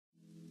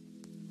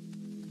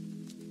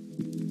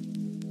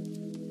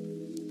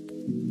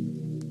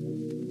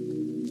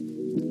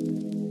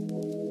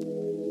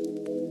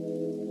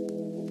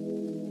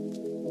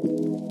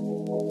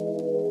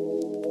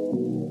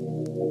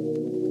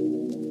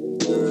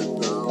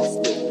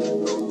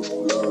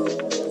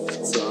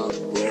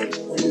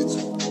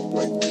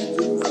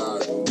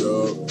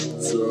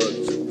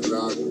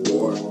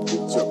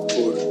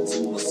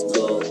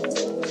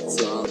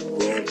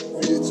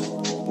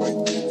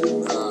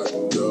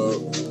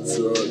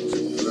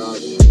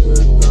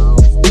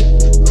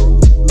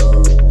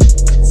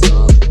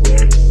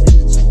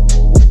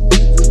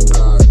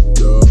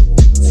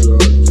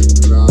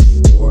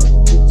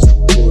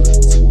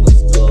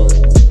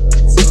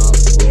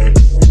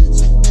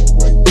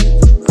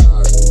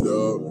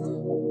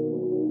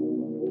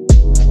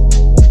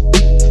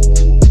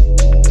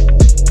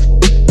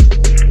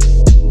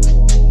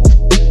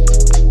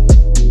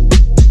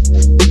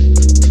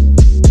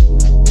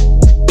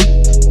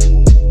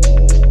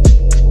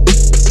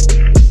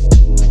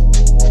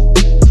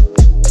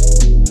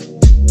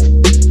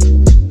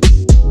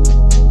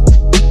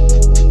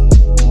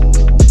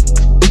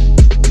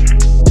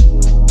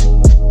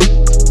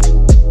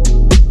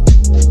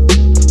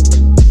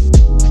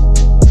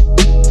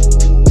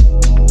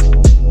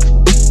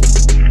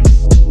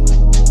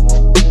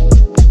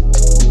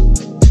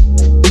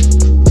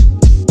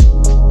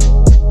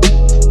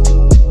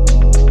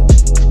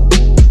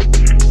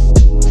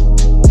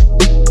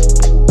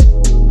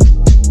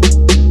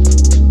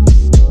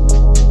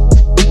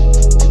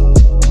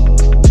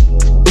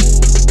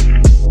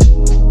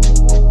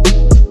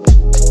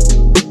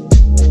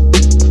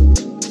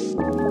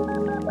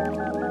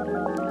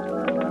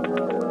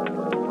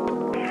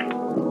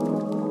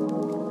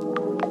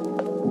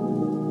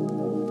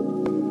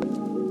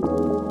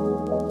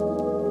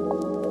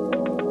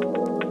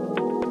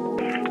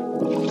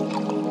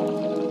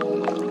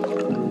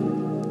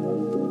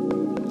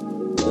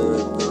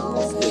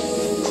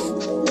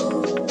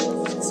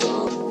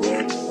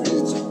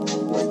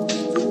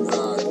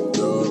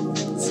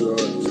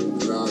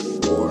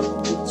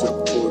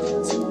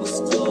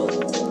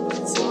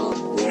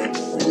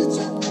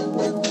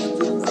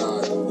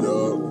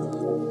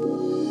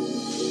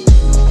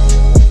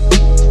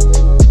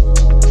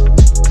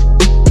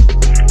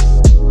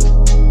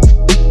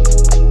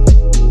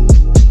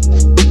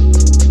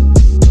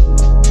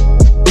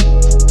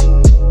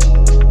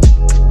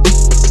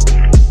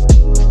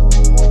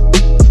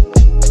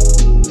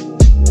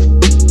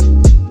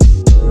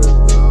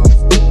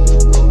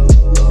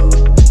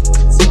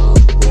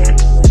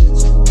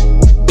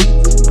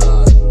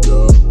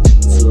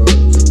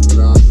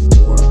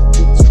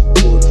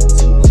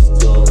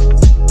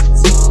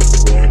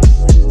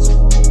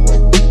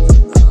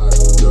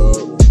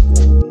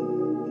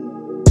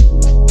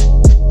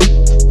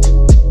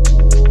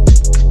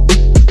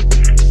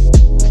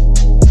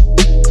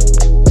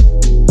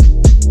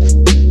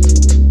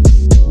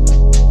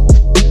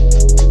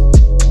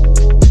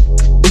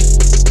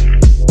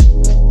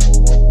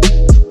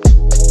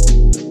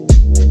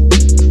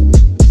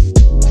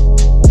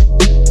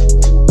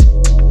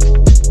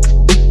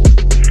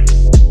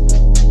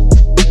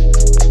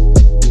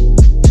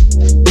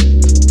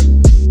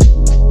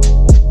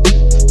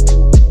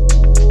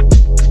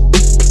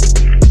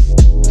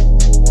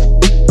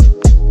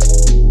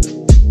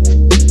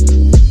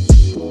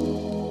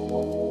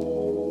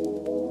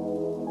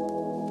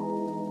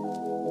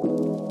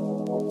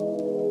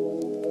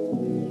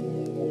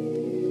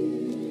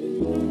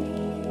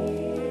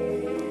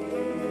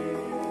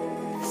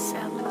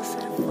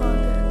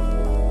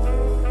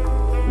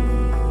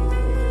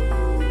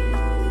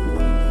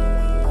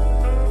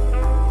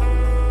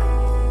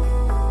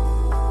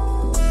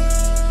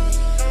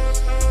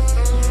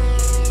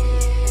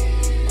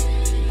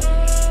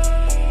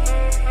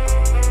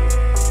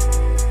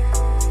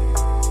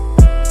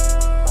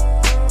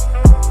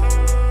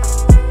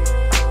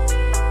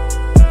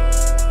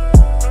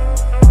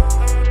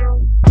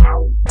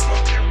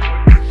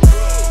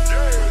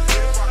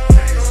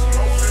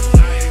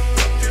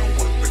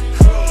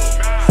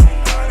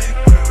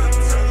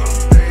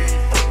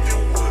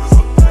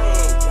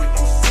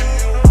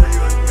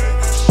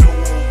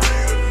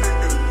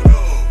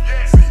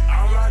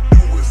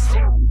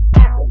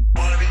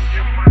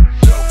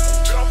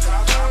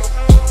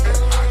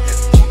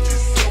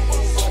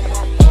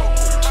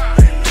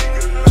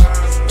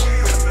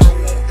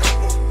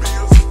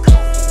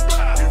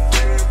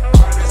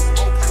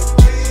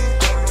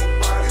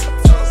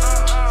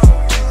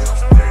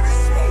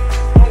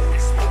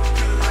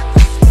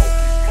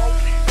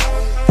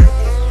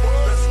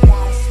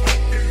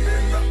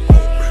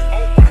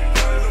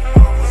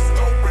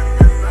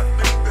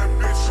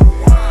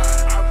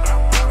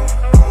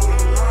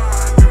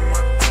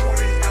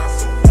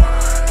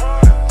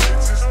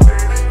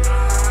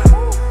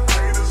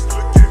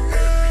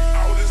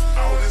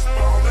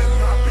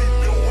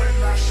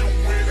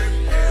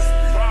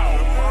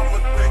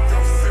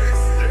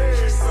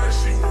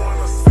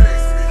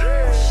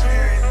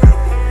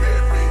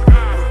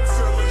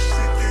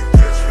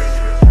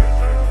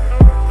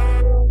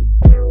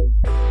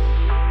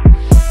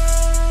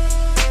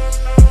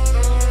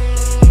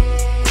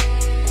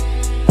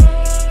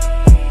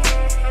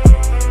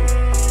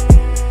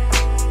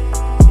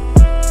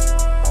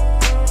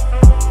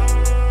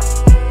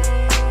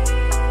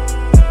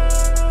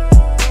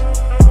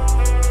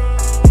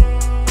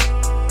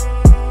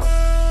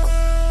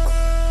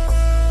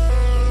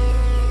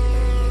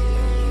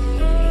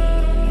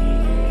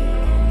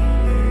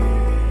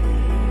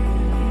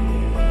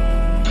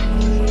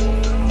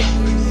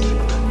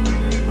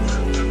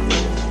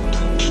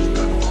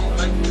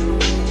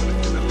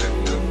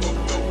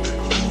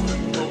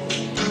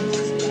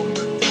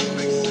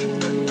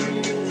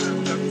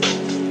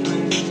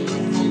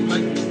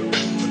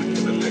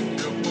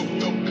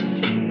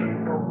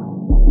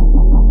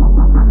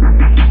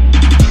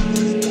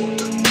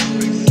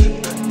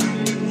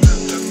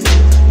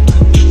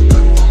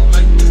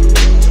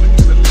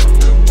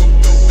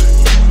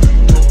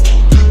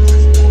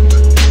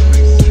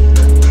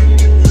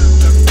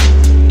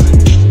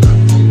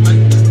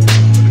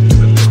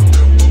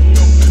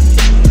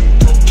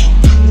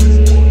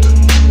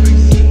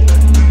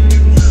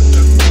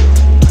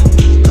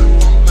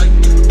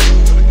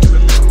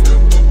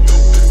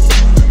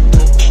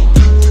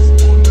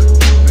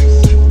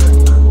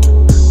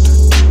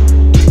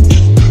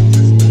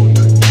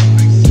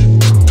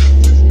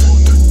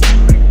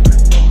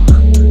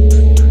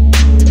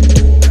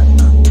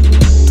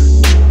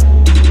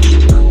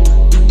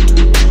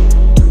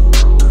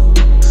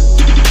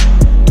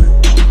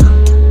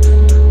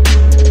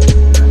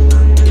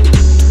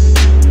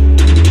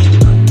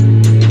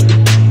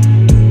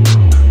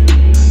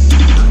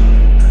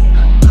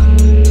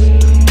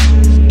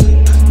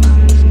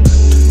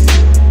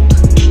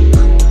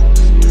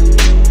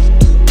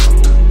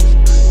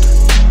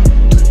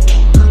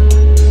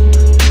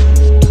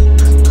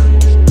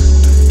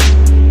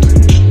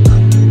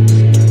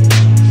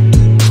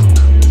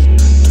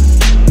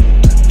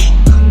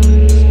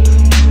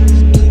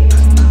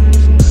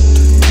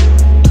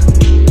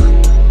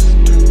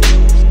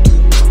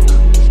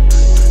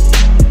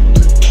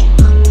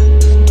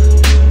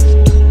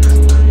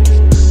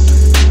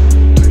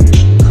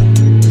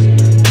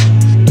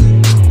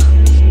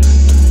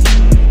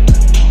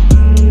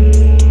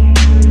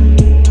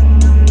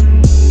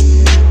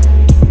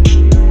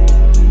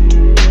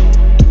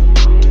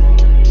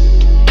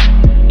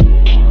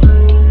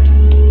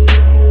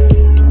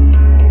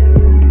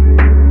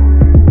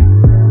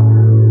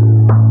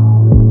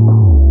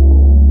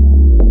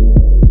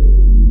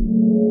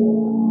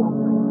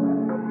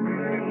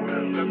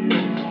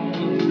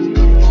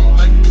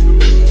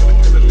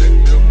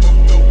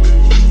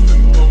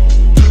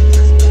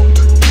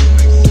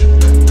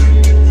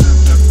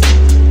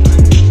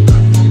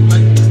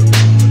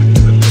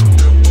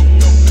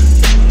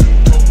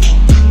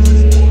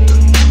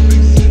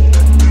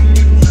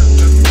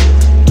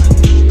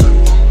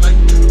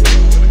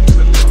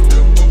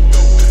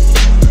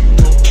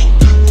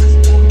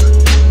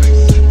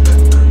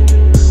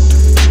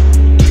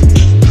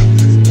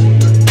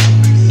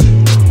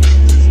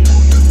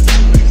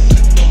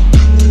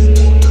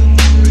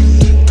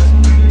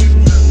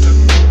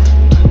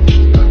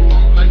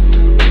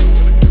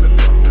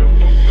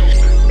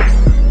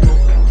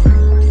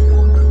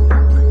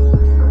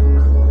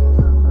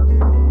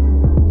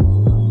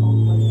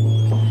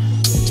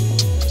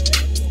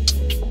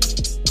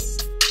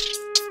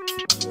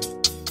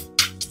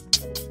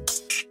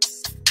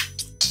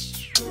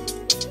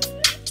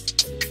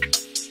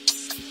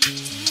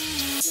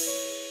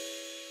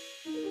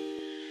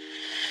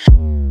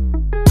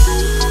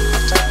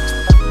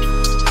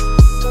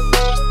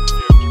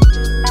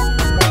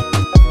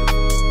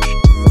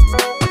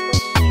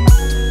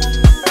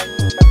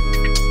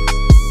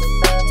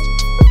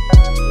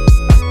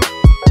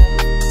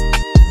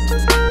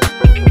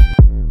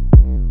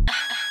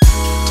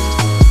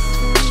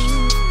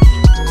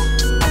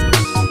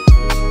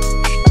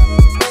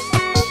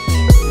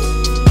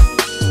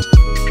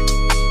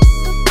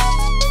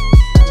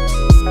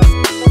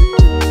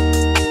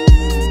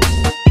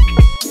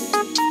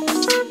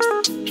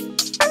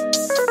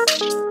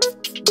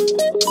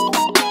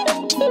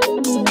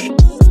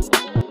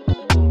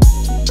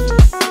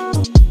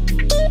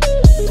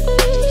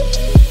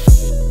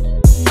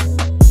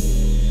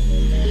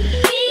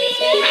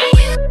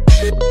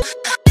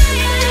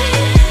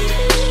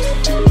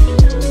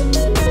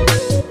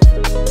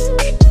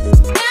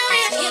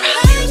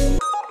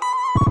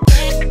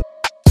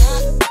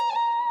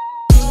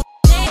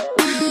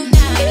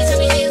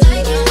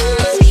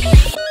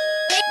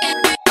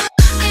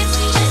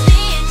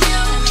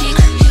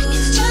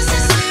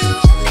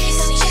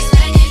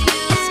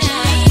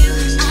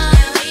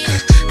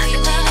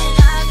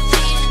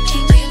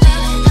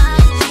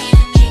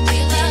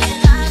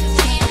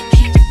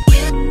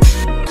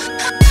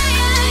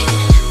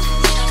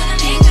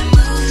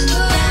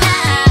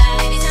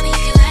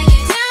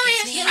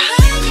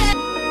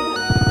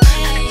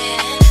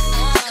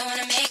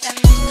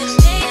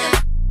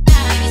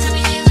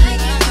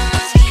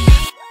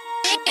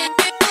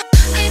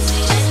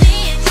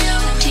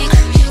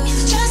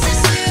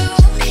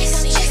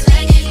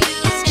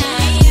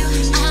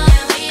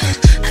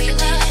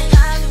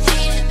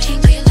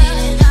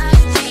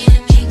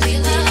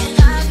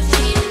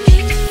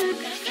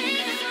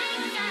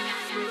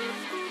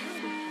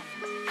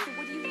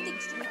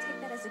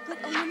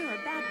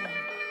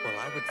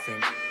I would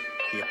think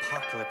the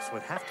apocalypse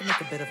would have to make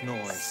a bit of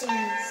noise.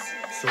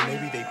 So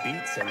maybe they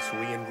beat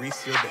SCYTHE and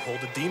resealed the hole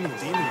to demon.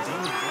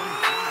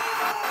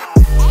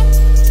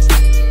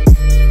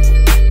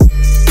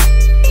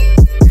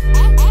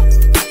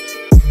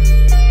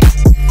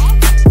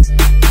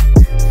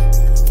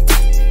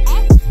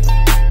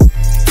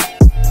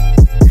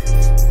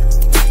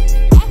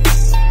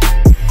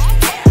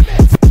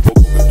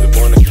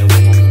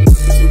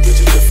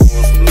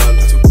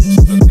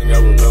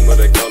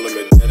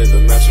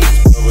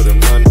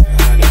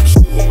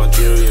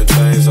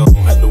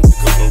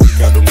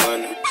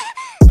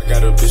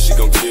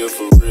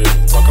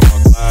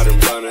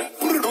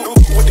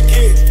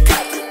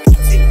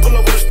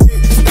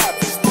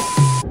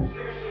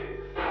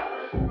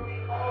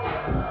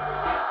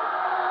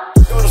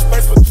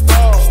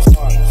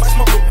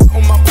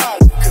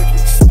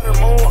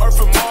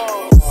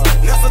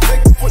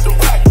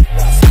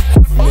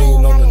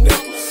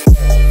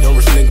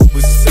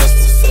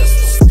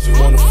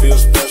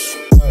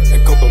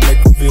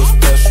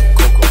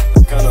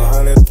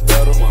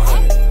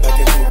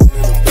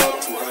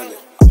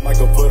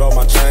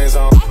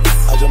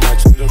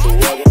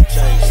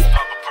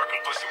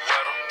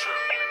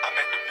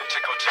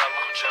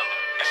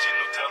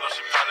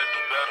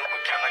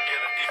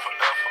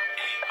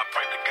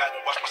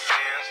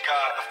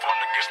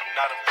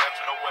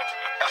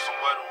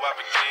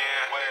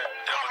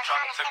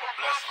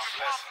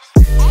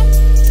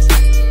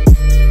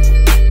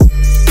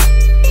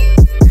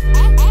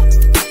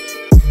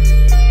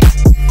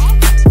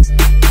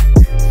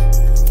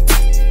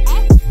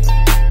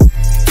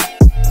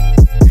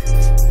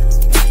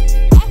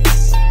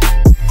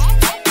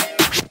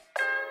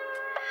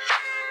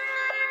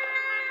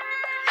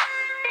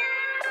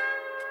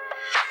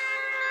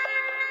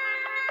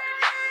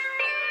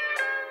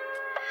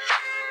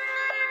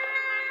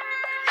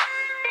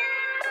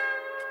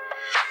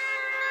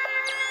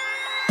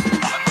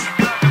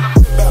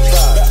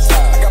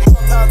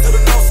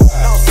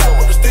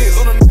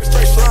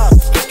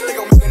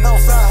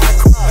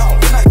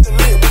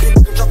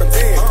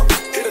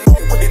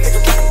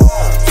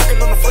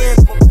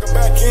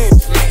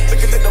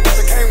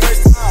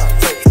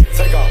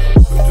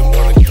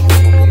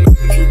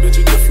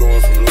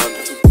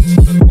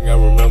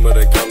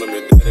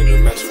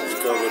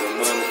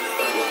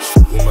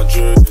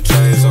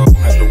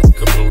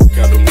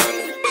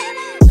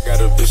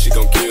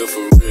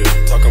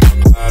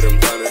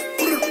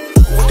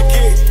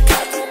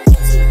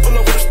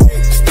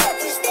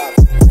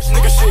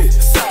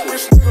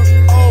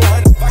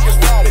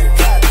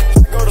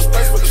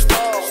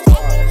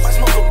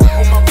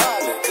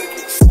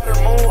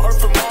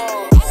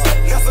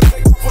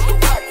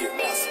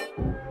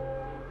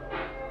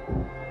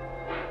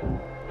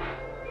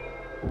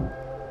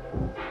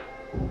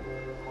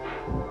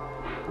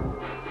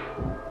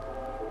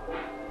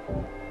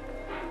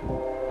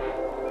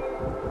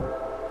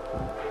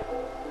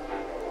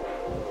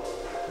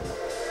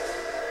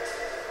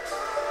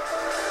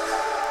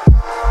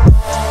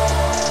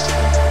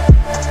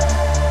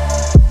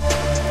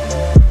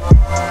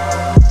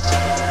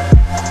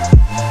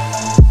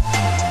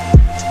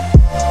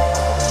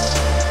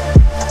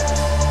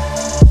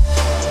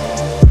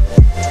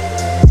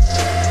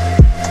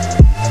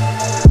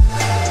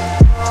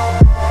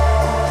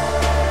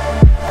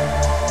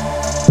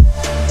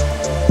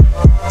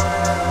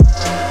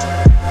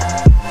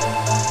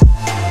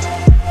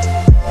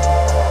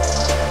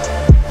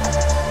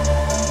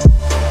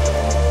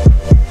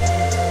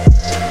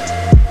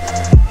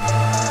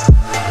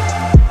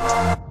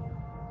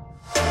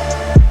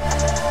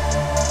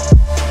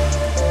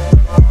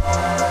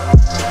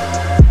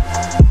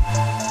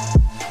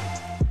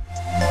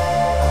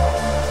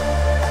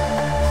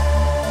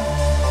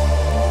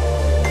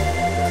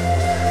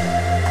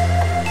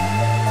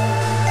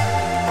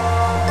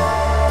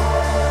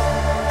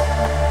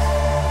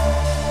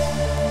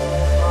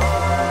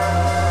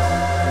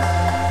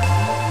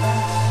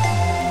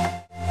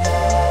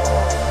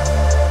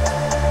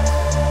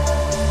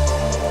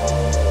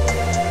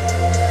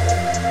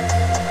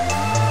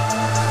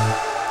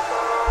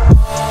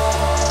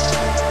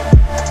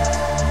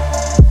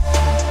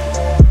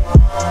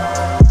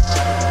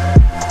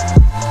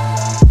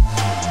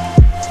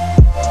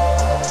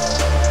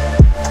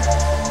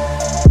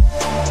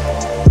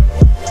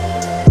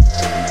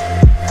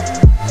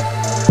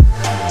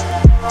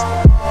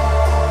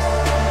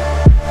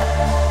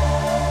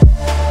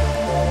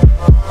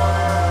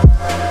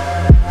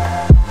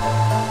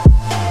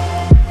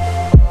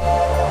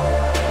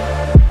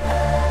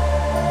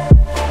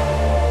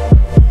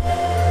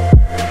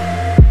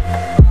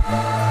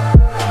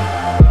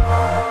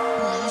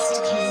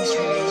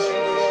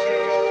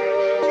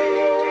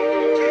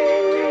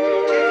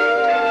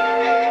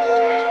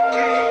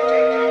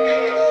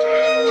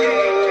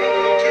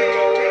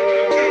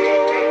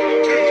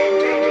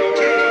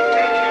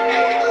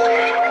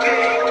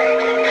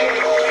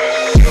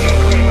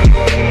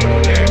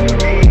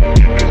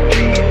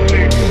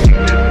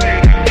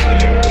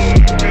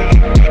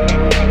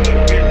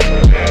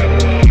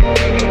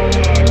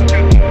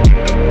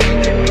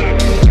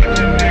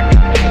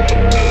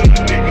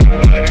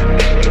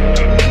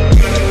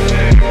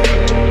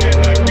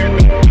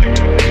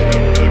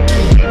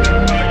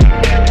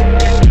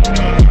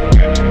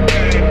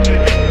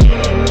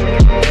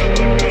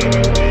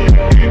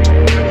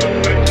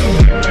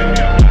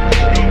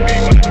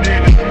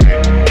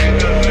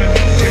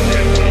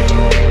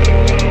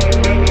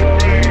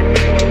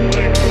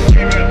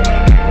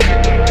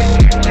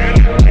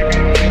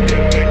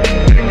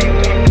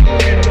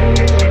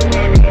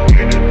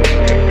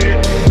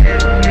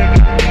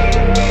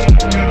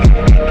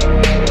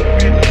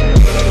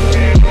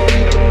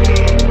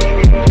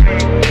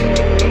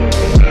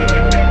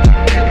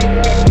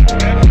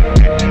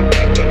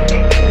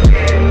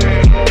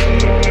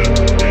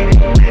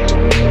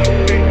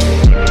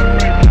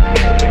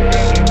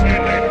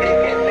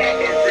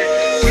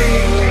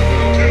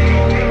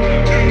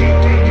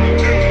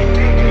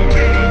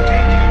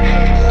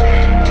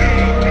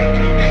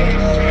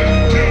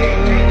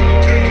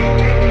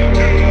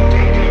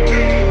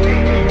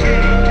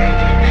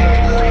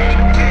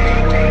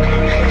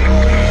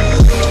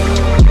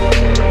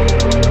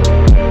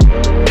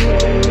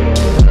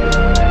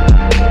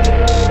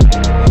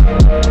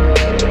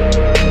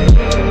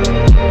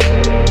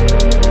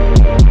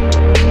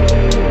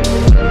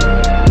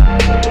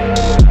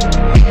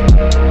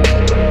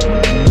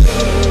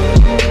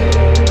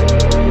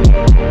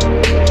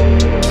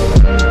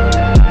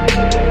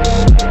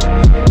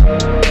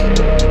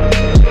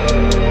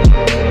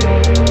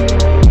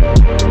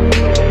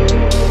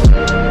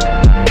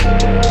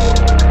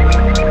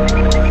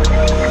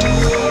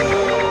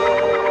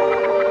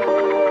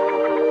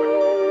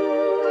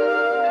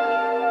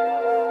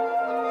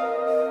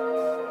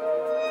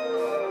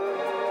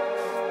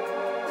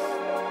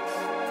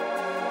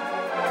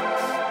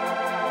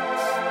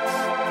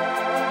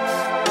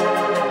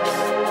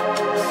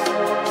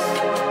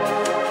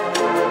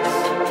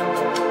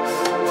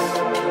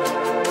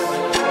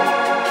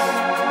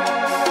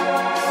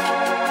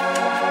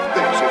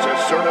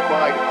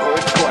 certified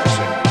hood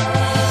classic.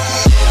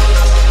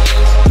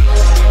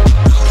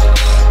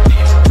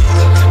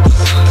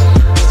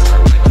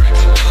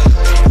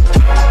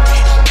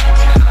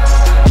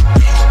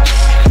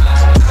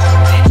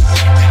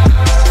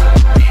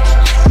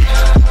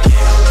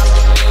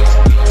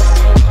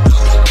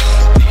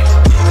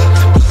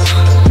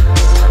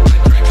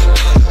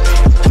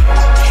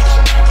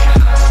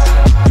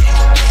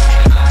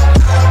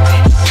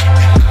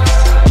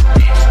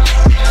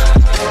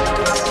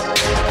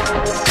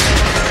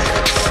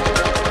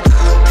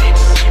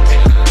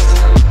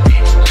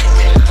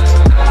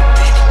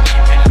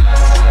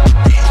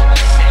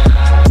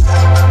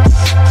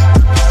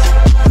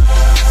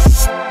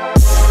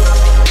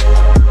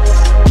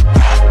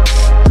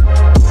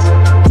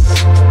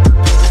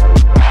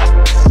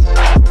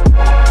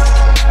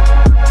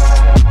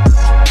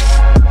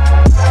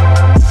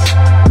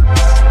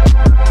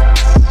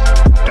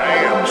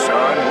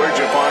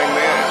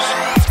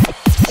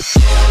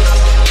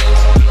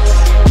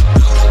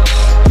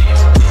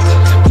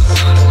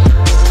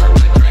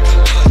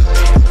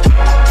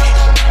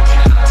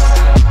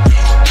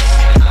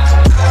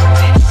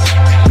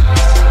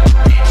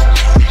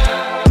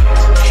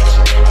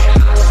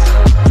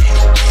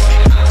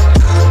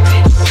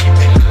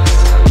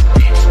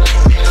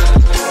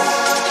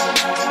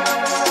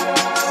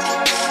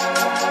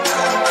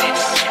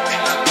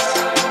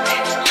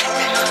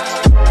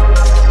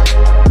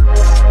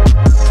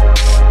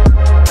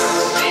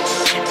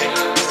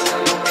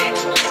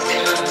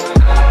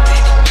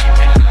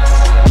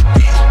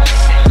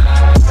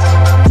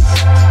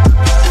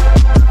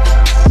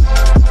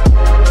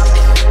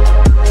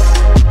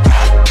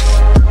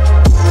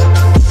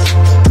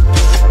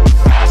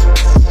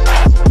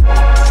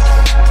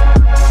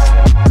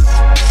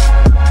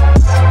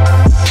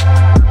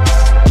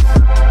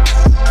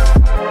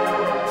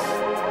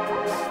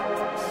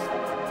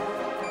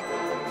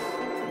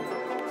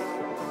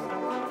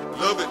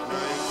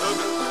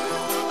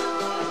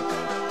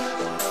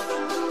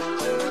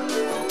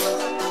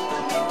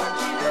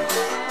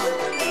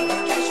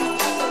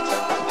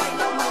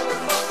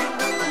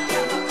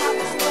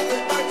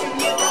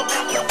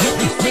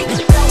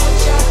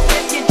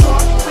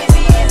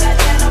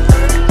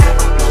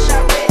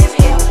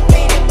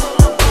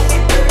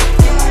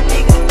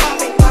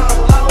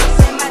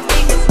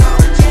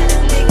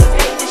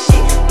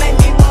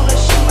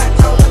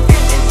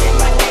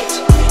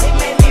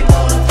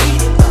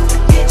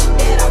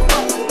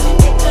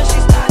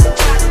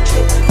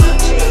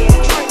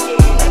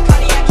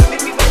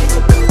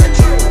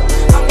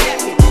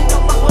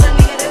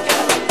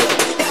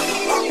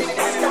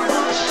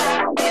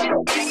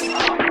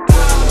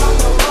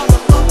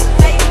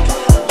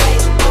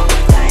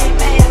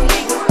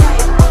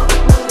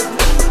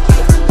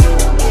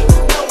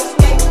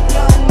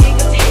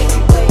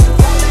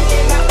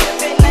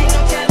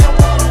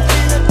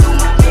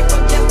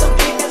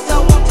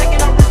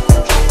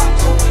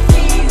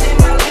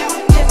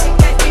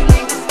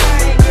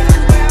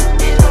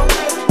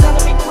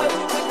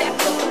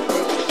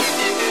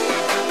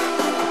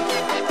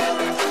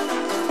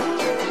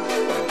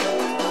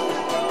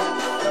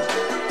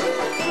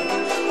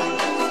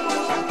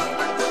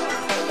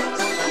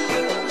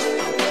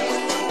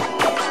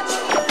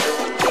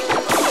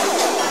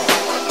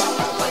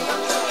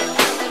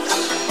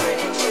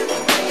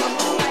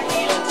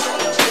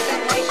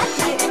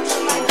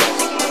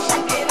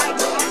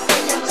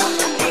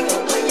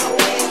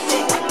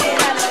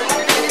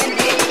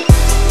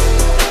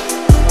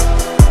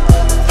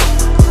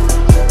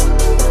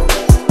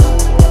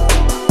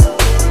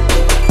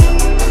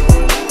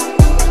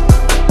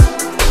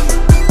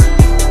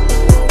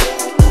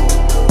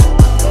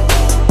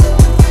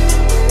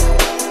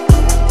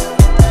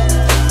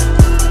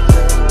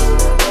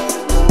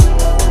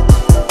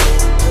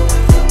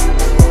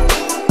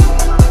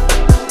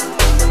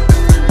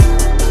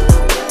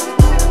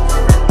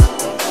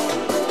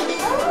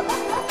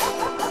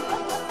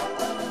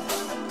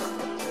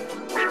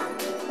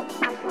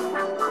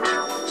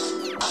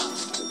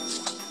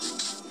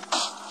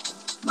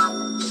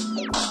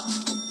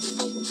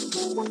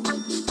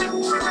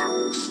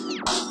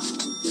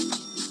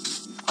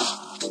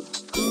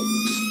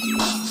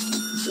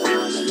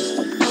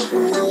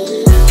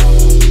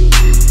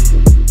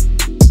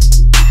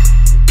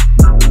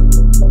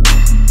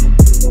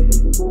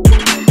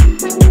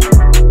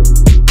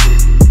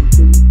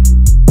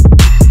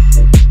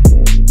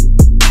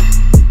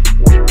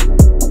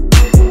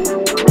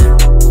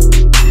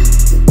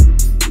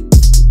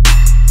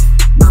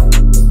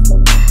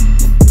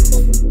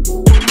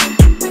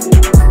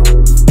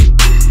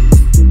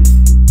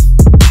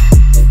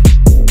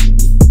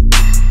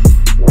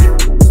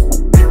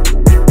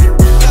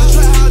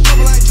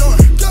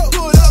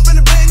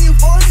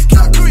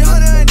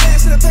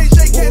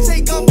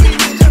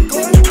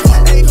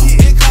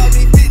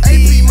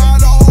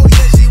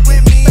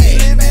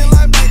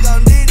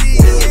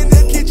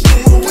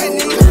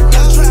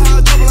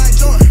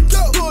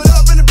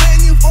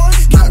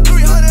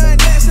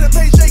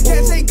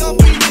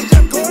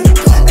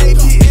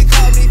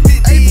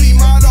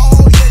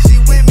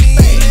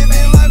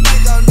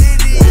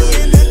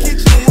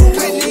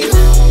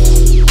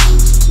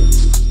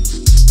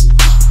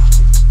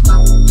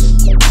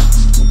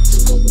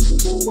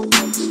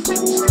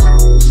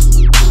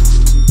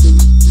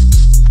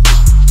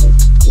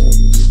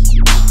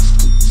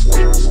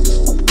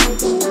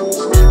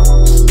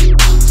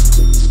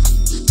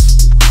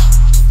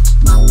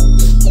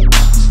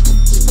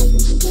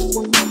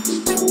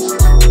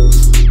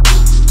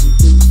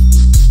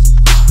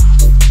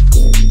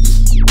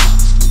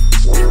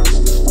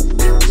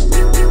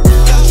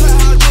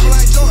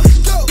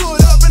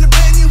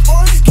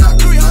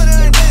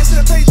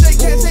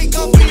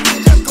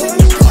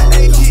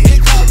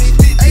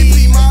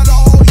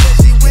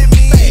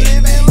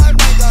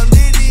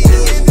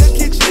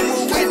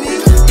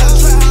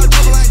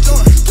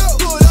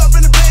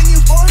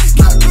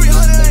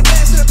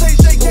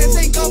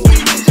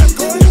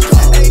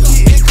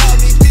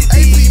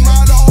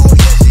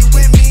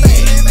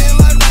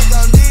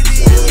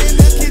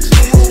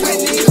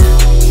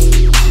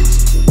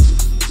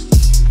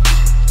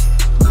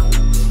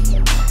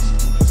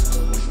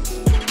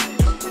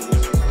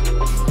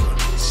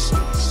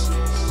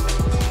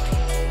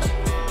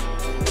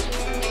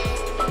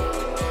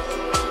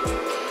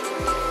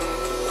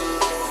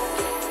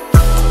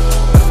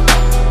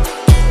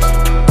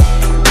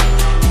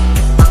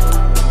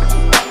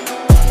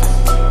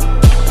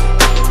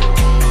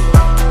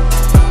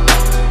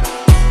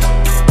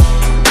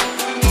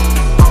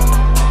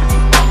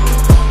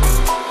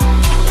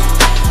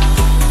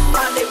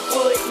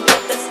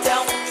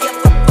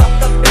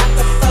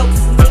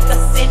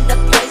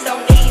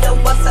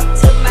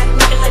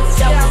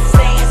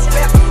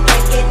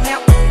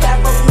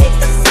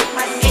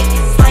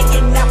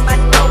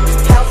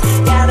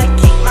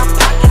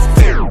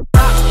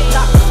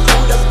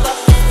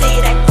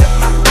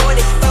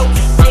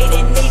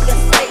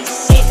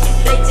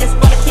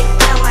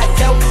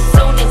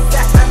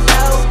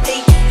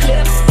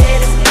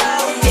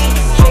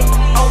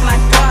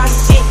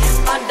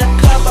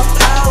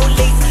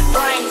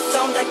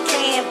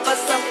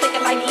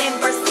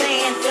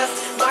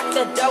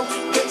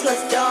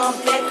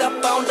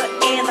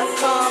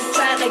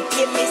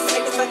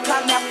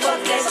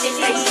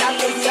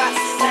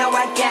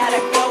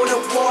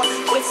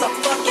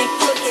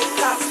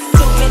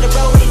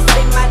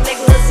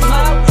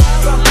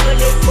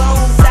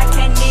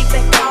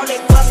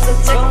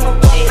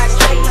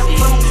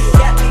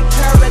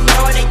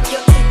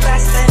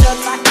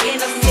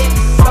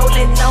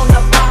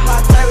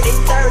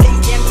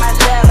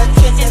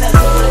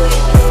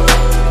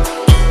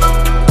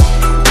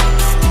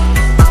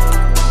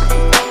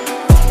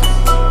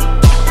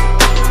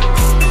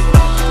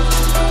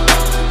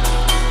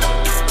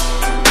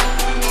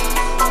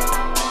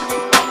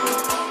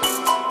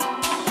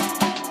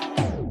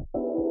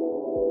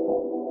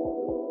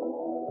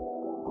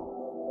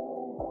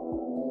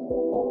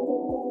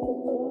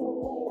 Too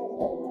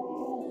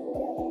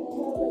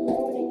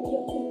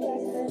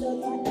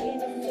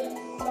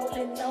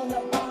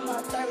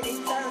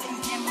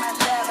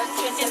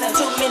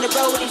many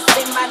roadies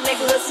in my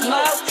nigga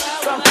smoke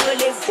from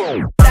bullet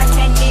phone. I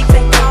can't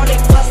even call it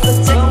buster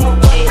take my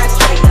way. I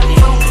straight the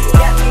phone,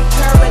 got me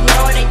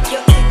paranoid and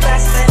guilty,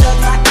 blasting up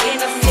my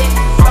innocent.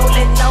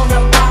 Rolling on the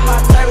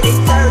bomber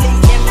 30-30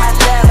 in my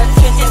leather.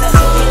 Too many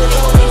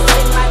roadies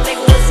in my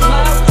nigga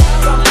smoke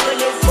from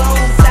bullet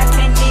phones. I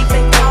can't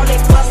even call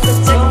it buster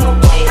take my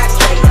way. I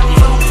straight the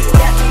phone,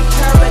 got me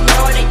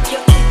paranoid and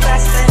guilty,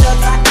 blasting up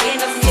my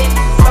innocent.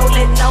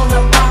 Rolling on the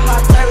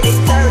bomber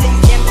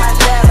 30-30 in my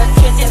leather.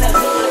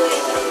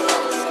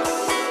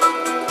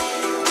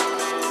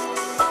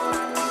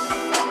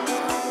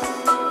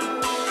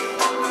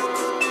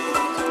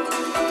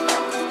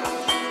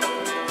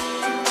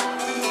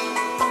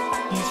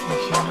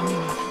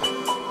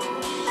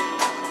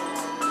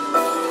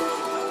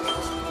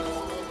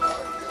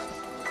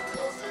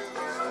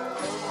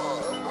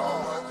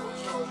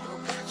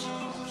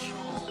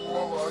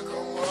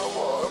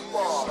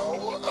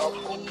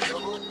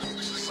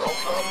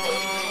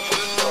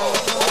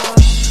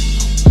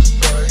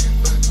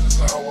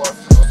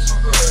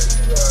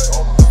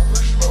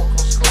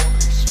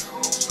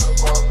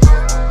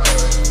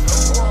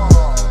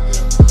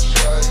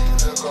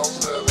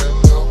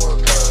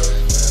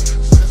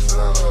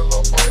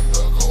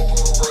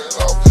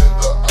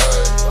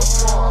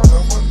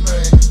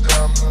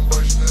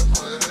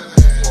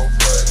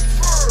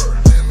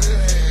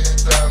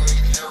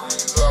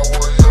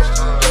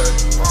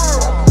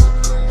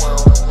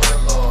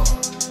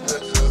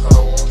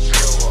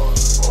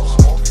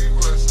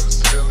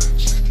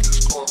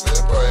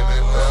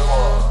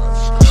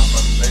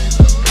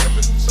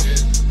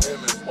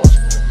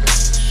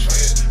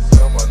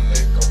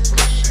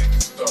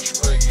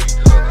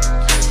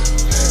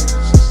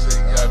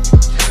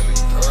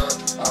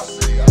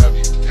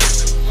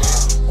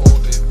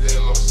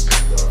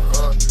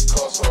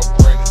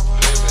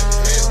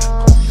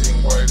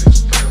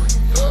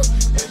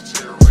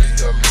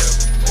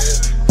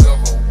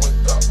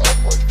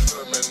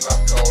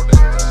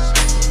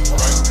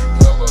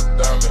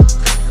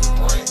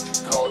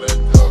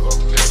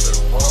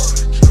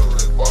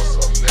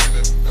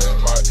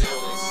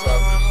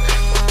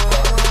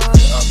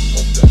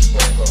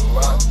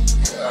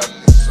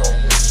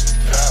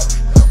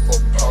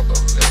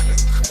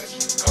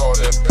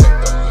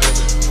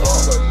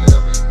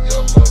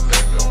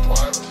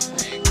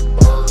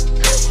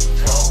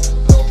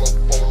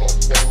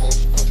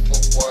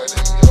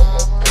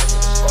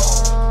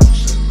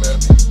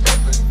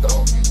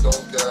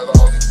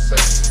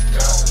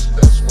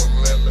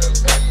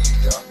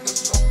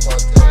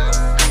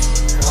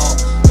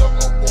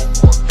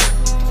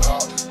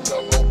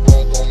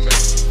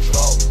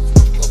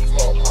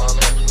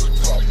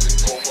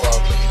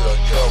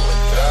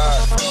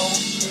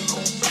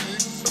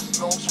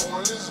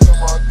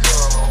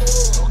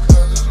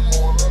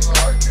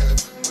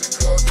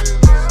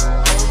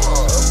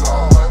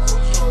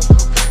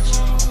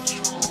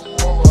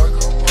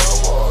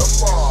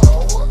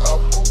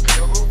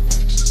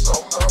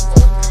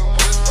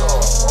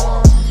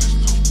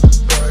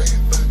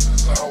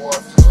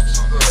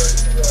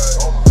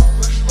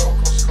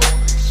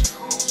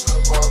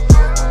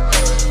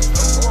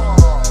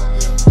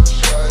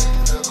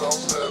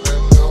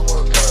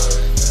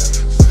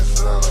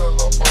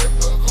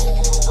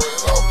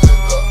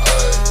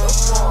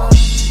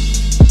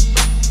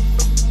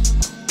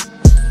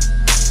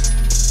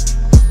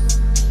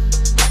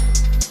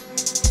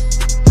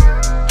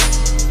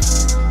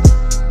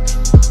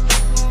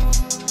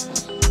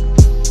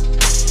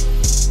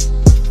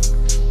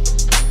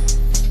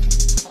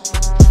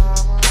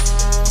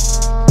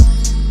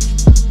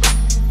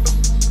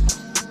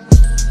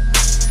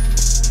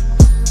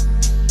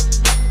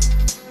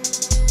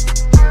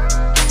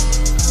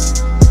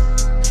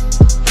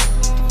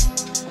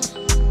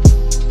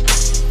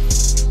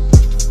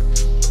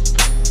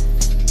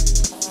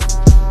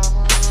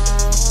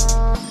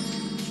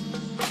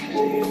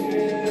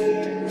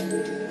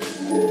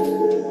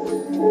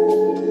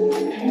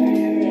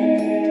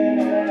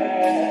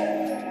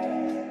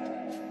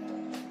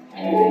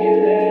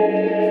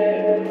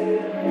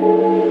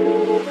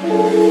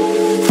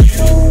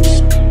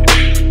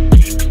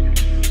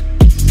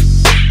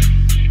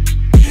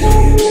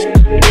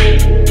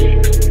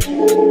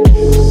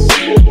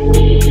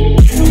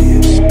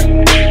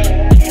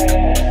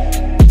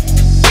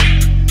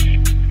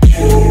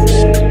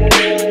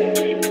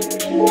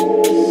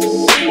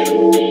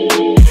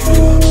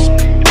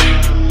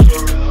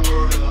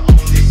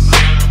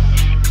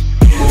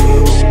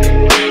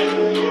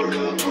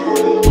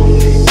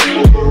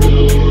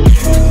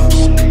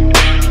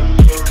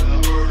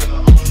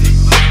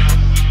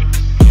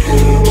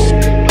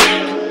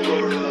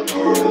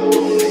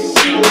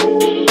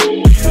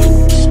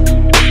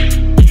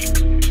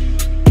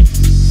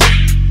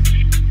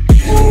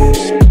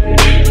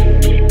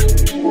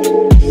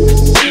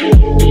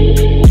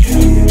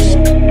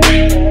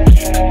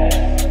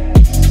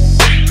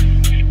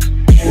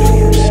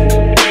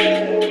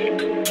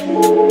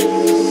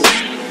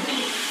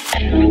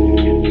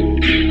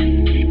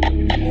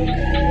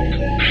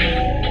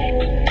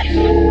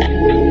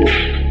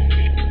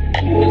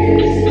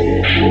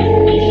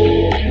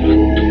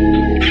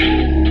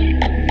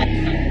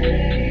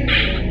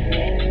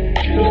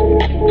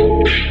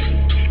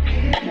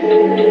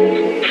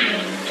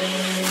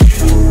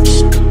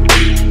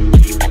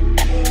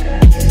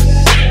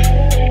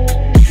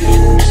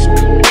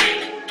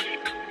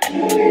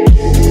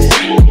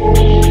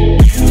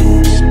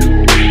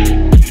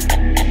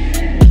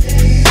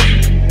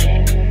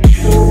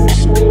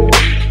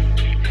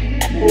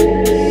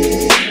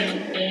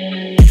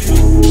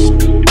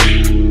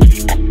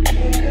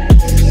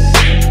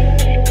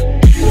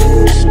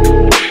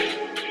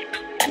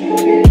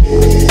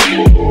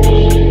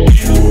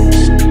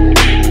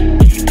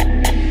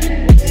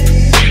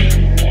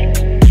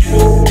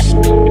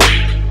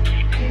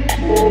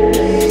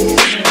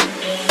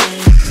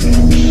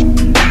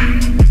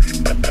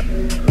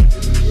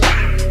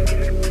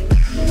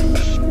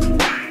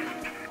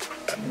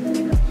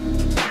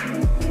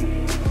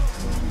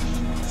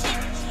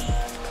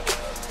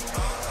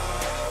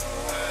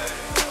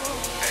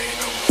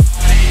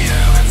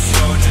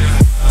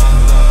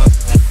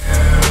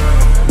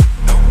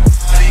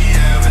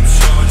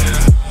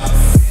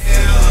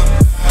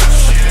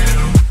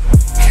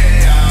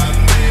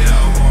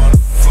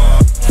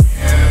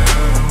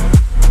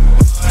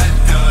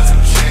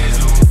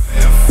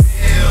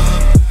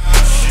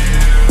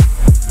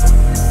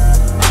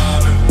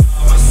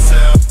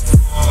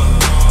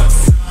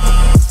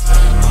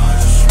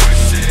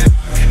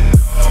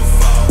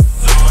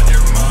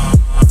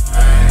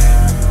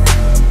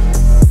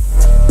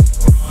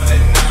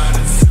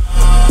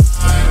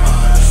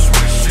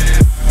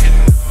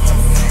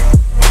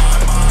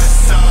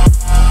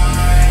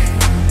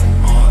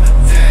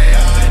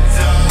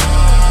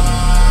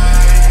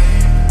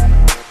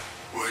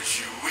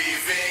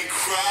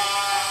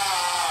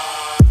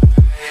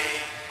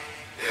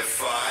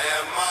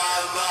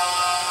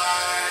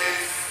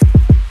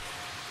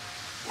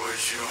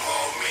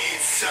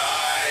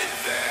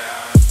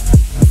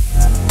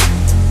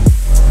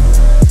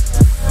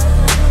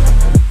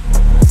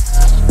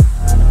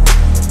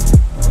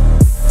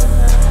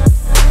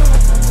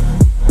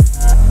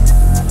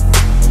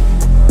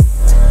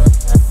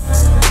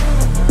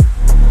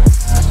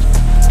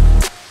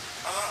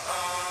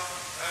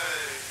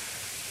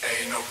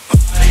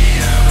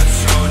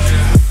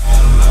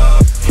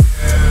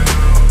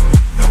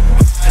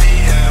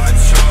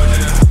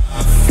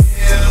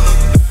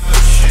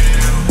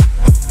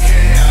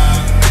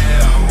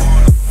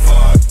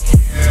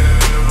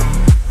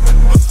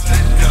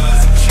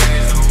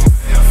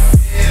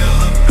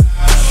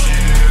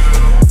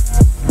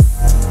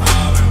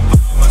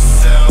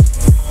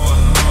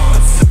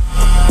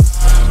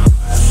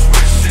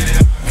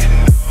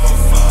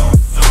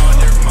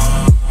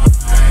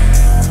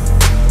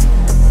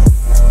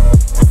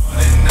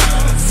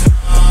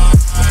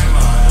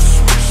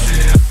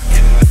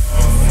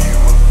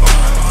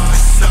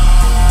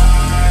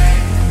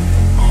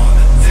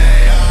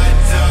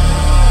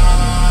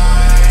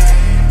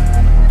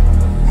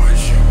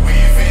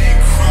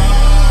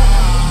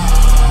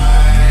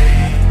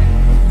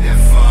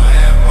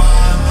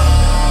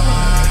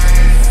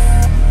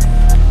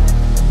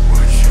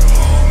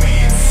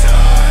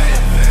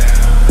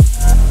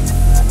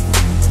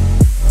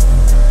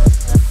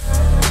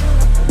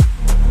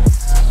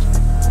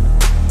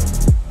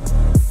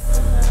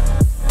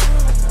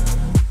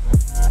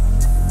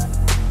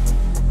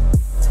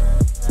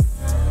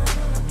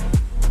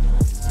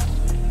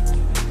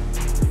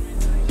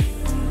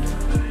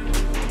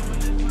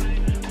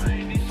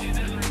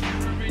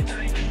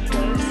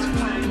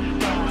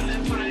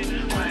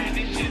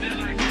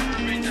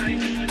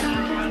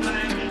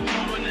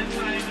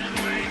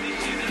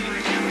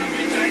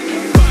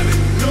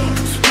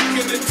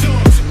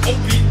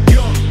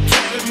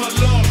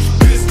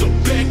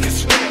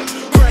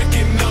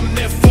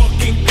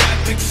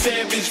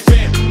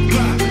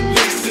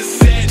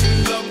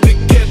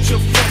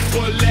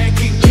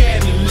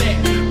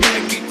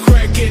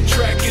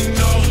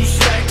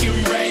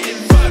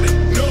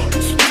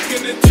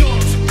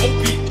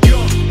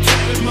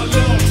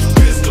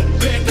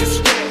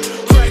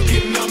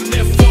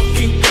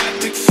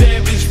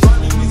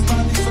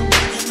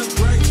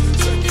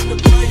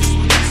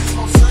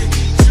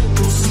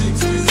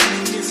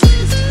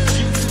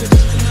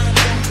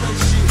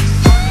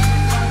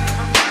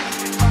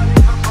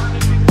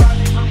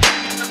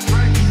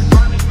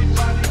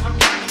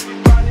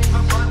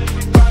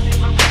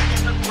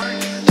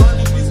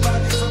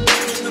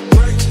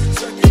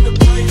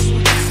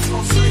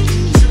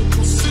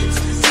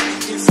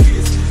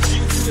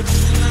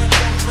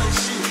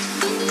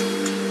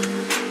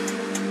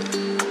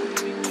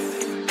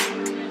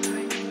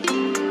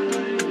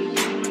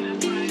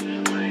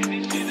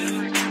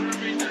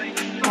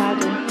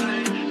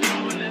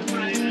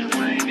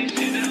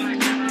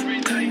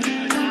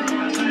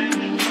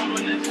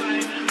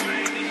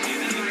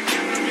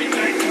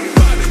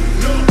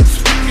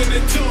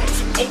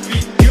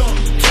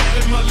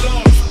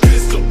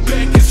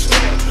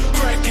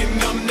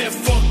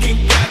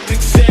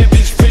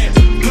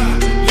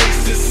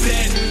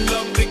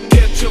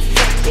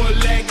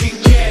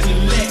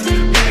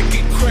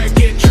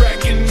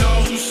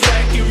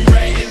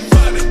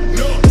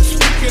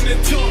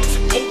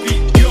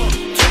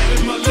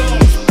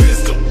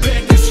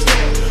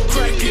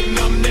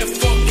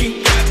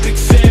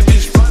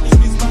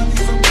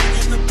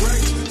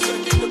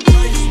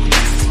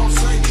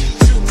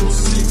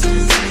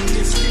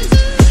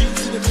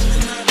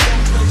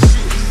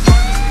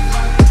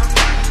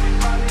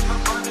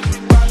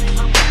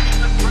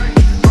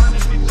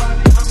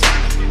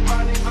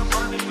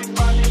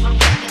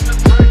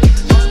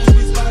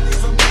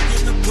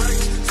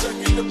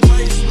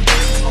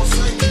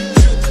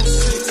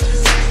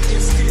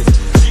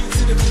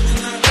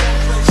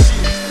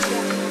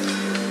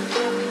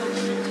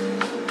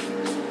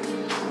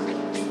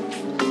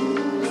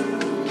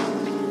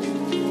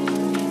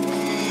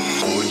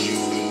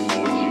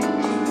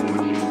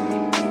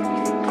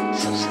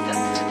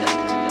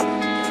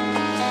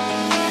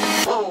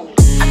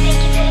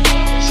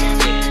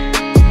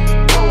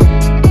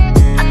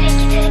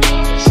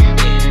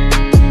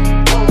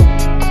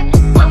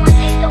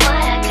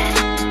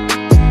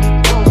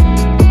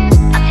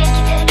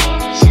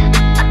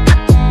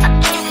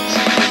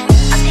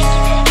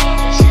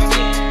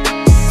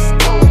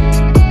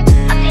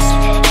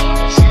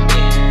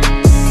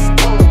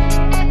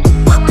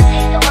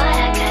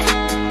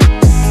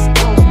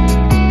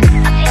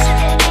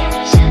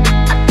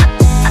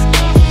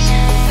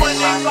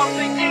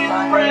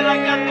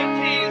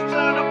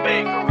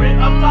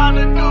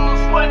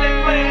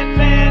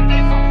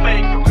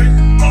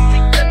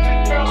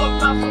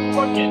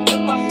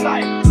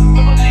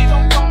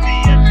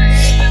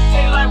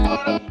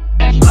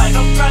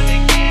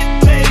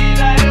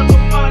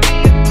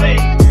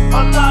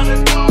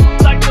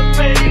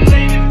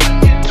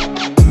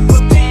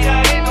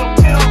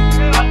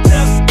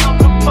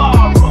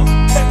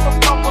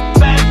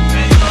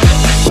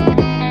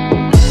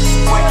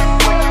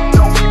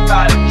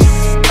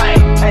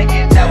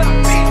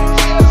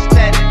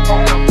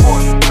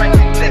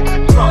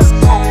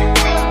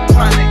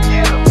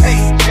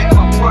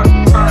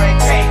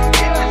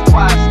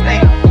 Why I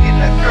stay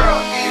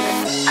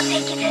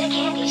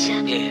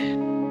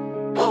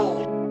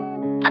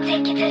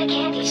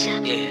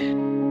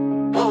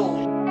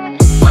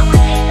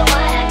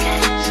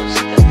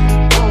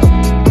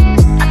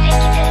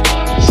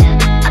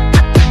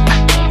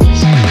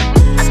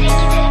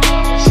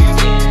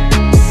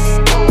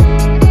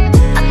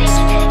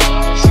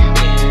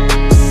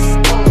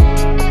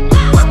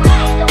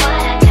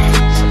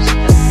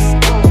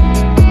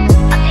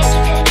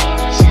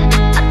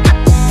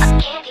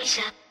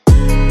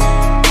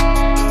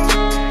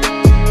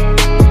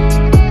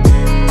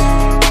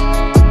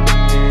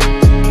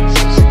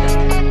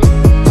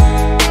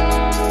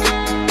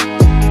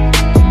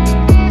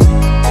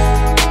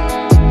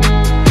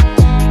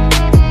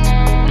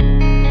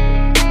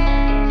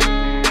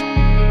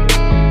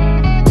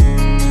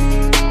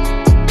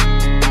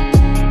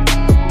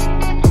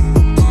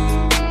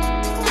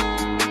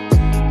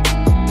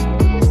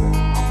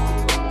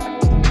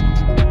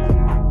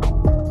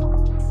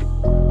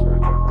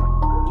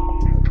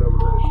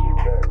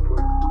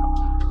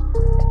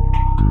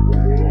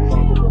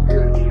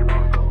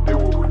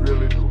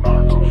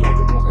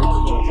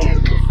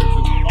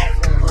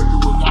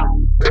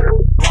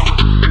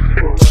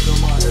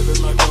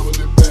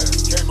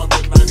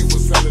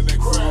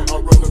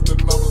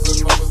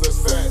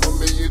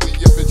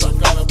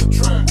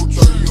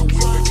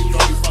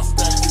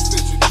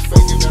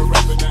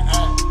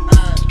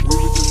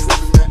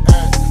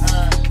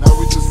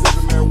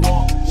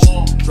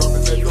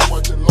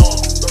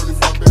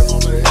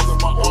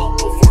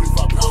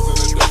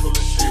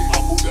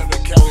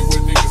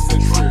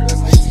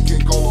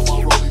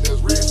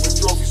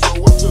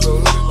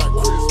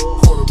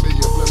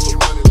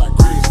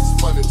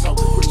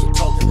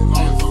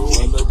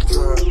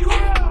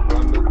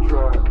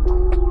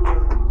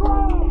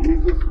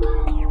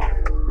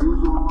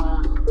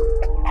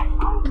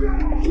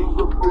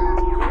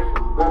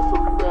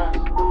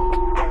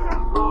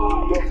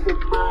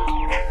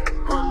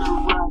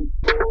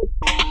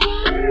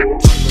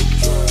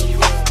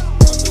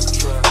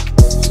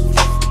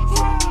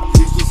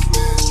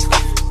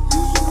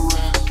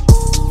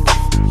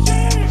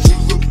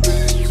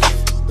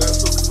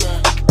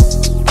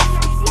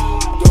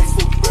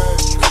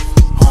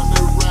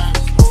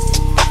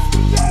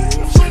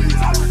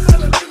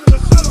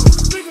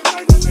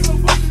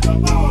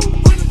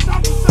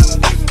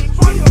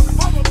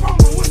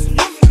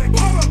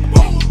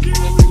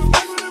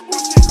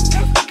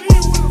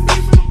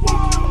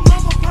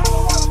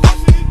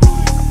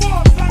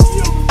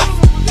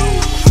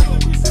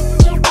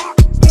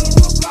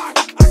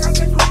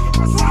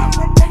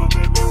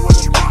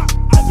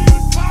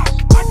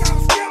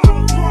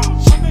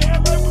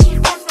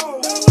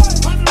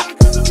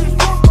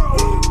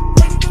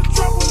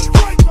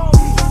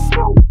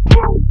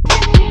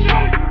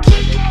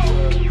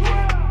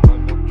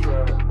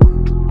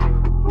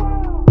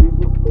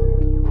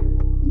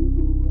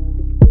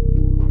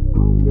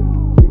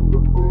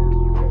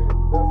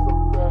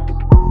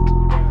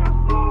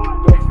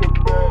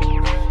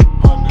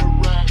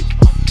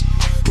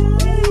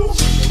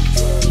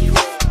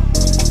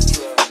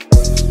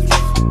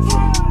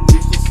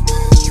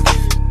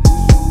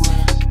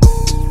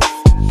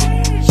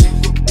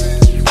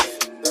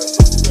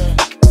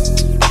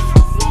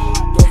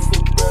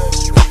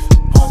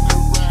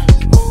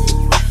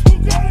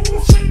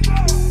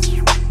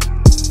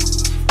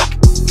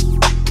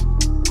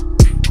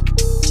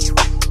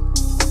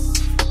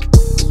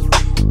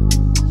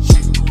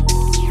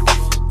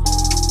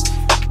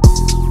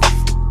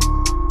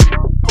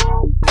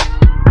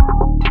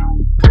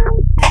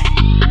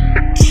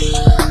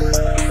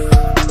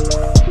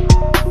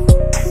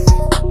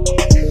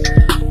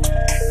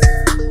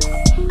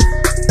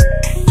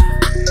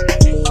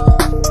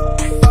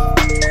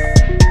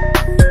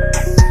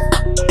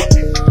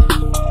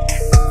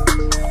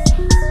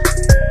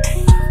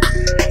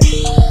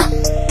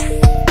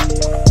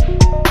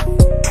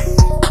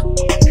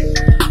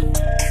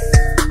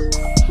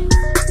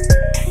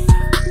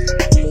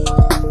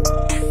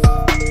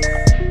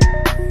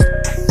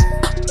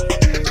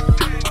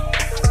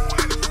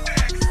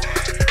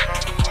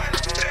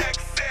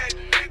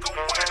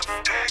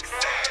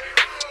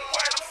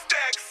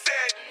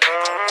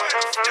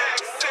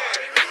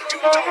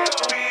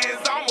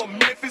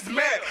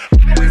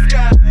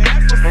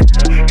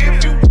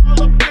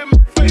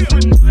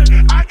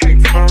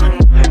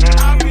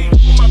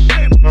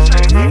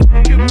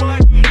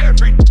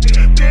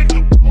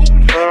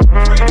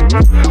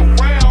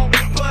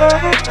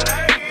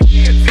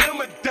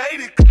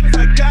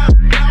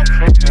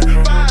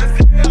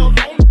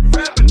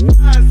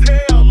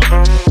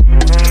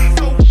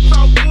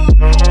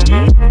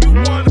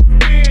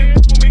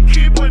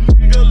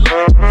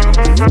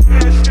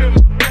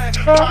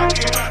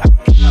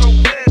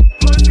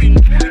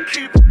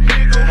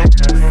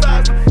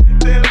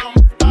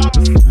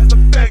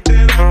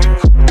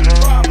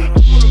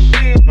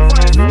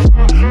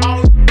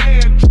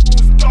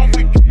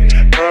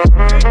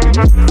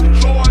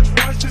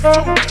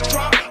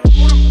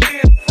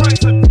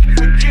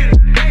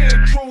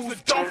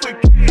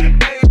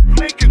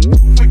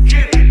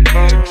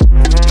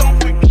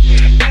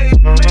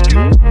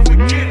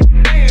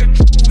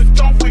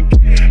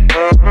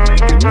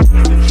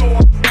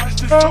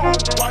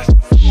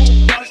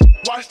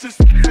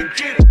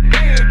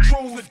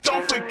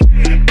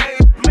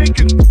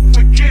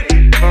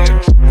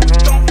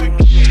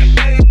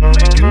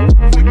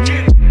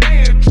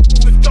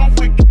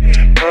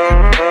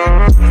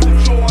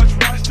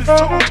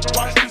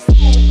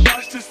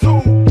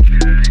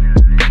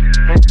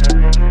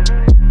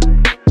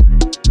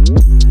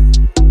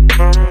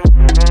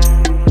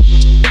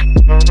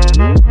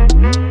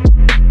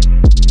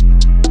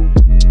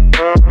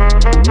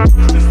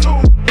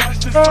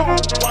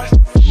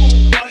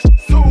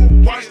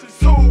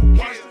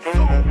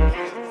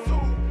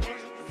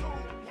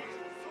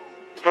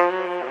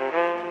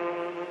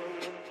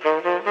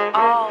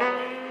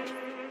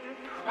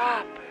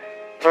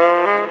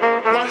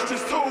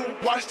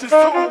this,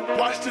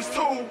 watch this,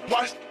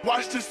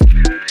 watch this.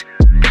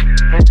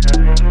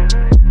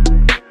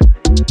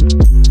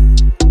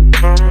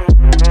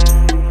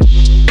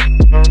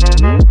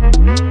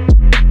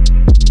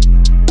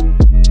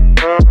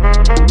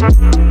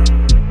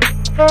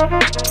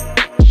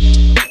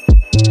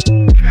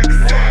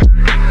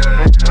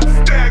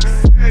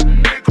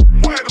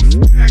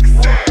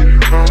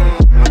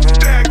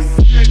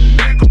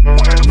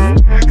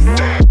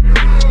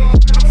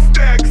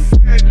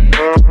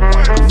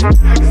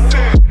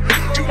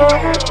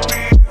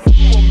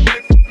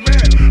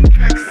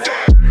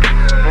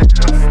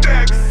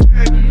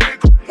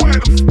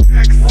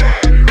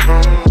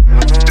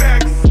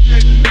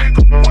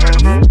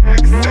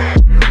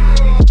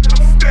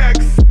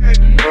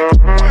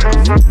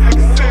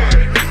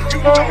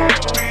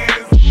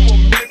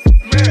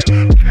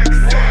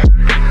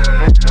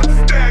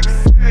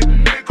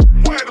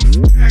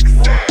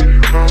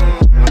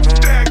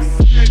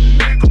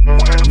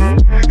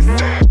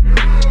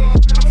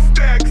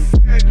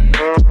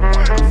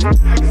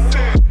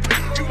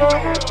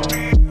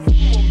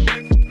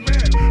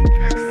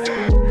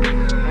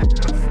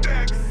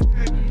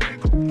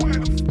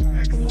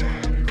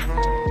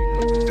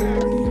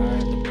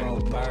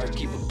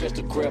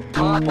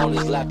 On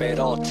his lap at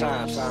all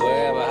times,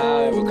 wherever,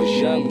 however, cause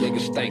young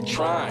niggas stay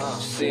trying.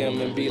 See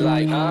him and be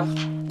like, huh?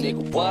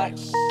 Nigga, what?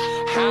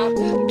 Huh?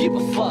 Give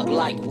a fuck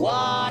like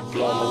what?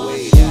 Blow my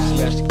weed,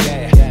 smash the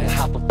gas,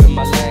 hop up in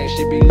my lane.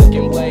 Shit be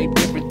looking way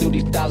different through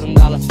these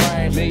 $1,000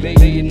 frames.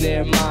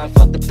 Millionaire mind,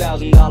 fuck the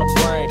 $1,000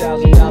 brain.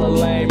 $1,000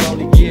 lame,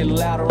 only get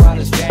loud around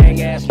this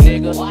gang ass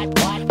nigga. What?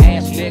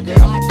 Ass nigga,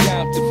 I'm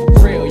down through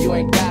for real, you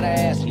ain't gotta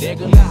ask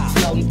nigga.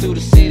 Floating through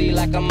the city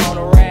like I'm on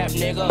a raft,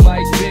 nigga.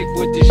 Mike Vick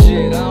with this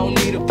shit, I don't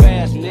need a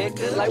pass,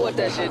 nigga. Like what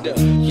that shit do?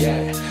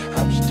 Yeah,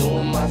 I'm just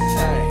doing my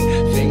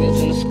thing.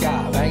 Fingers in the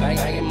sky,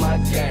 banging my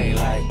game.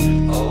 Like,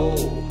 oh,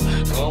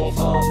 gon'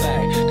 fall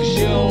back, cause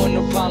you don't want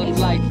no problems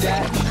like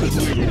that.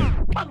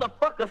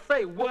 Motherfucker,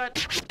 say what?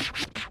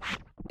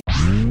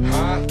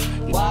 Huh?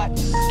 What?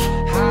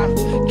 Huh?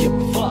 Give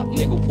a fuck,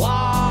 nigga,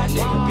 what?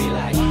 Nigga be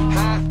like,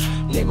 huh?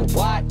 Nigga,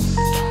 what?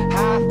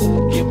 Huh?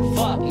 Give a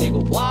fuck,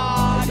 nigga,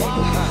 what?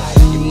 Nigga,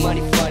 huh? You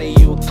money funny,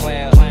 you a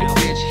clown. If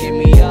bitch hit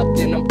me up,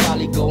 then I'm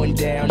probably going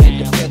down.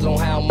 It depends on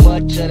how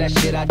much of that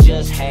shit I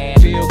just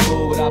had. Feel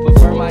cool, but I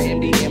prefer my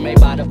MDMA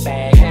by the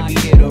bag. Heavy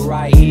hitter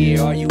right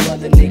here, all you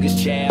other niggas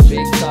jab.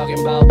 Big talking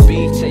about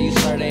beef, till you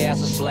slur they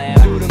ass a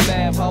slab. Do the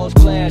math, hoes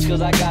clash,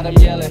 cause I got them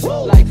yelling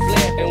like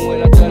Flint. And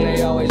when I'm done,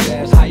 they always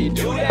ask, how you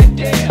do that?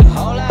 Damn,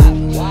 hold up.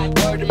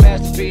 Word to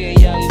Master P and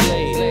Young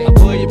Glee. I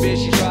pull your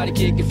bitch, she try to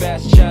kick it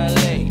fast as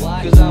Chun-Li.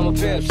 Cause I'm a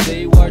pimp,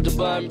 see, word to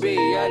Bun B,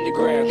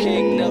 underground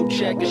king, no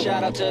checker.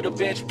 Shout out to the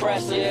bench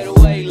presser, yeah, the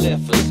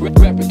weightlifters.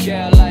 Reppin'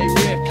 Cal like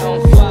Rip,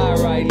 on fire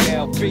right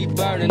now. Peep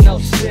burning, no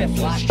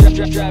syphilis.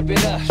 Strap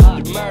it up,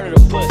 you murder the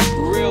pussy.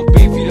 Real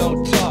beef, you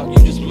don't talk,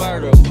 you just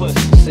murder a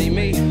pussy. See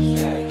me?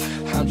 Hey,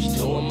 I'm just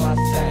doing my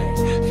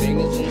thing.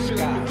 Fingers in the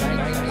sky,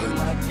 banging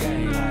my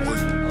game.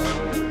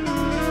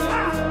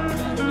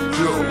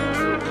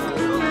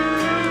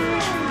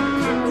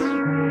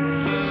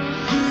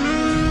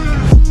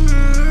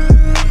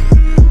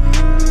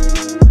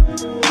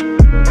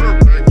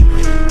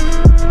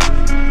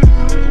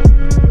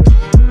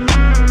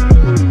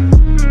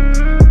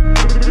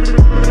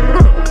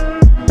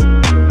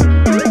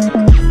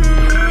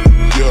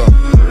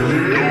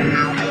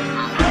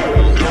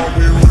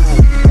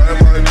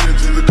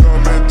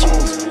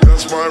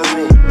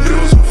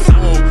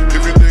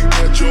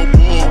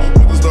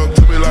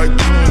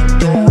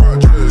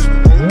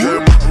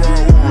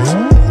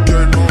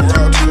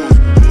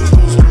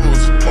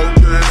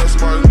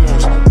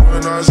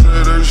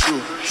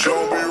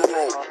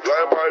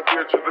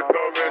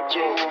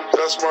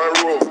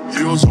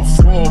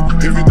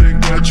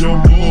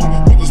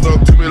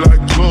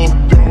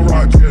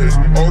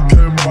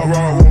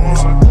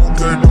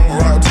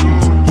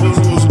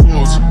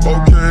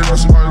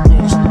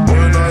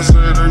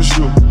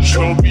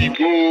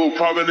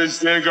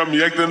 Got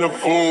me acting a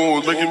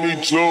fool. Look at me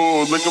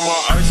drool. Look at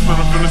my ice, man,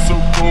 I'm feeling so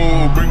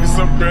cool. Breaking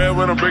some bread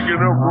when I'm breaking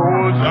the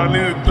rules. I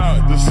need a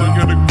thought, the suck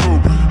of the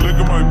group. Look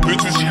at my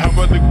bitches, she hop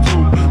out the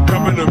coop.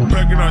 Come in the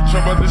pack and I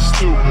chop out the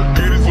stoop.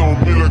 Get it on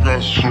me like I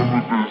should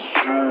with this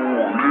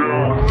stool.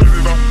 Yeah, get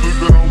it, I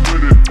flip it, I'm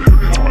with it.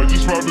 I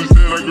just robbed this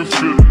dead, I can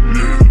feel it.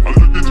 Yeah, I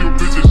look at your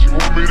bitches, she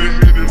want me to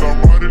hit it. I'm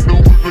riding no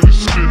whip for the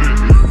spin it.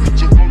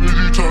 So fuck is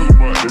you talking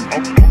about?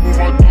 I'm on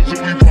my thumbs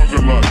and we park a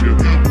lot, yeah.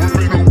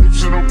 Whipping no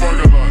whips in no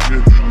parking lot, yeah.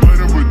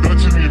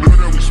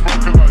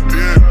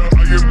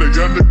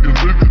 Young niggas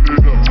living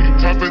it up.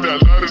 Topping that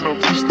ladder and I'm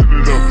twisting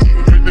it up.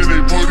 Making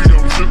they party,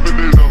 I'm sipping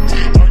it up.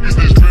 I get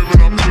this fame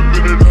and I'm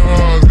flipping it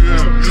up,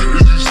 yeah.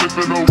 Is you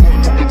sipping or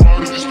what? The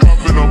bottle just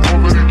popping, I'm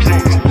already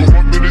drunk.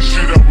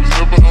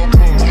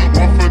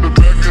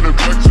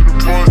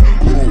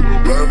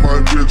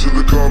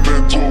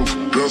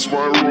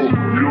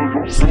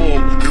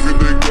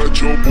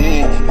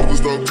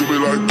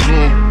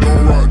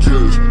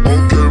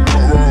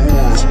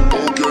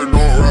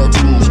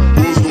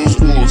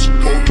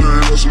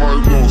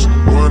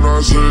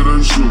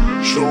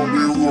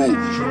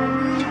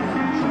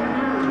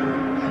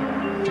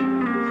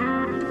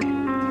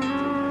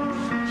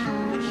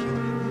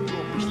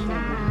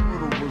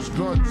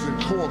 guns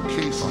and court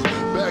cases,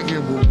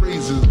 bagging with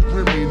razors,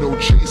 Remy no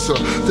chaser.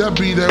 That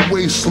be that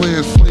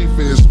wasteland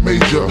flavor is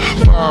major,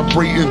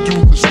 vibrating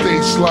through the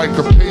states like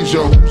a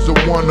pager. Who's the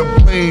one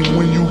to blame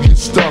when you get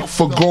stuck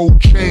for gold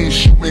chains?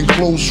 Shooting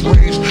close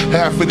range,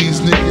 half of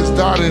these niggas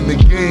died in the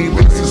game.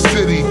 It's a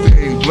city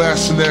thing,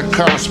 blasting that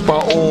cops by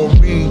all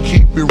means.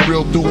 Keep it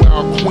real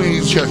throughout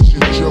Queens, catching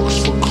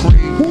jokes for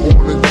cream.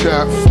 On the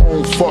tap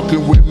phone,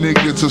 fucking with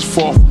niggas as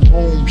far from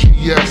home.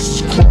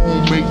 GS is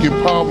chrome, making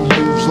power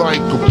moves like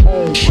Capone.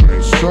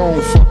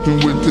 Zone,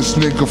 fucking with this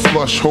nigga,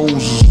 flush holes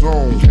of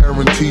zone.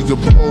 Guaranteed to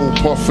blow,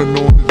 puffing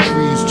on the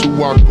trees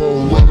till I go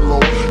low.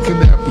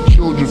 Kidnapping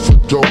children for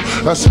dope,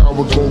 that's how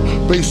it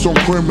go. Based on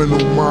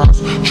criminal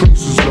minds,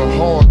 traces are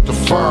hard to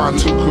find.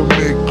 To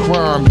commit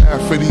crime,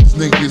 half of these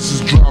niggas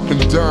is dropping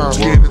dimes.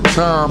 Scared of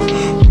time,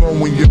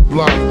 blowing your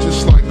block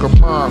just like a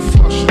mine.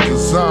 Flush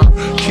design,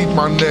 keep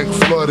my neck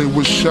flooded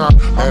with shot.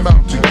 I'm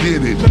out to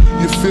get it.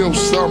 You feel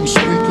something,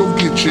 sweet, go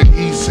get your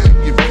eats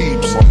and your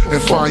peeps,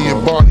 and find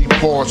your body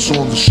parts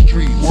on the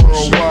streets.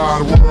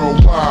 Worldwide,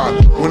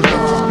 worldwide,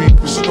 whenever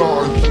beef is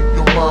starting, keep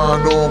your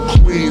mind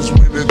on Queens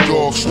when the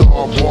dogs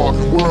start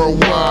barking.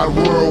 Worldwide,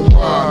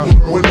 worldwide,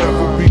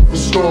 whenever beef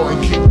is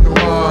starting, keep your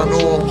mind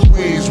on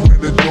Queens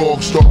when the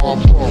dogs start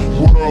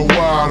barking.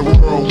 Worldwide,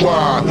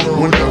 worldwide,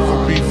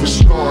 whenever beef is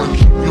starting,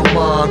 keep your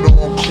mind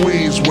on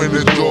Queens when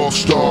the dogs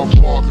start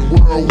barking.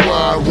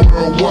 Worldwide,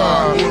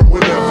 worldwide,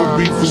 whenever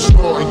beef is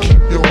starting,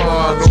 keep your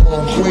mind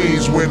on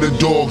Queens when the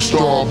dogs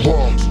start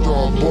barking.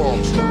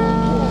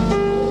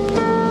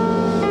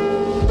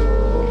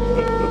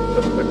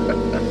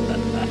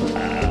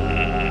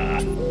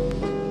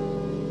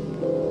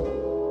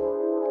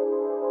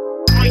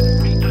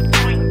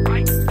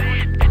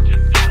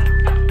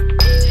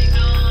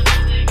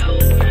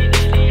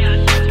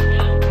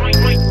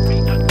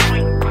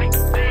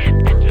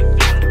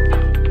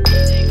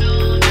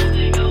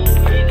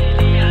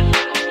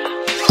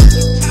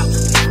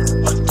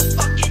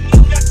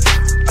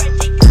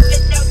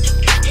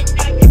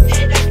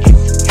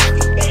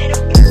 Better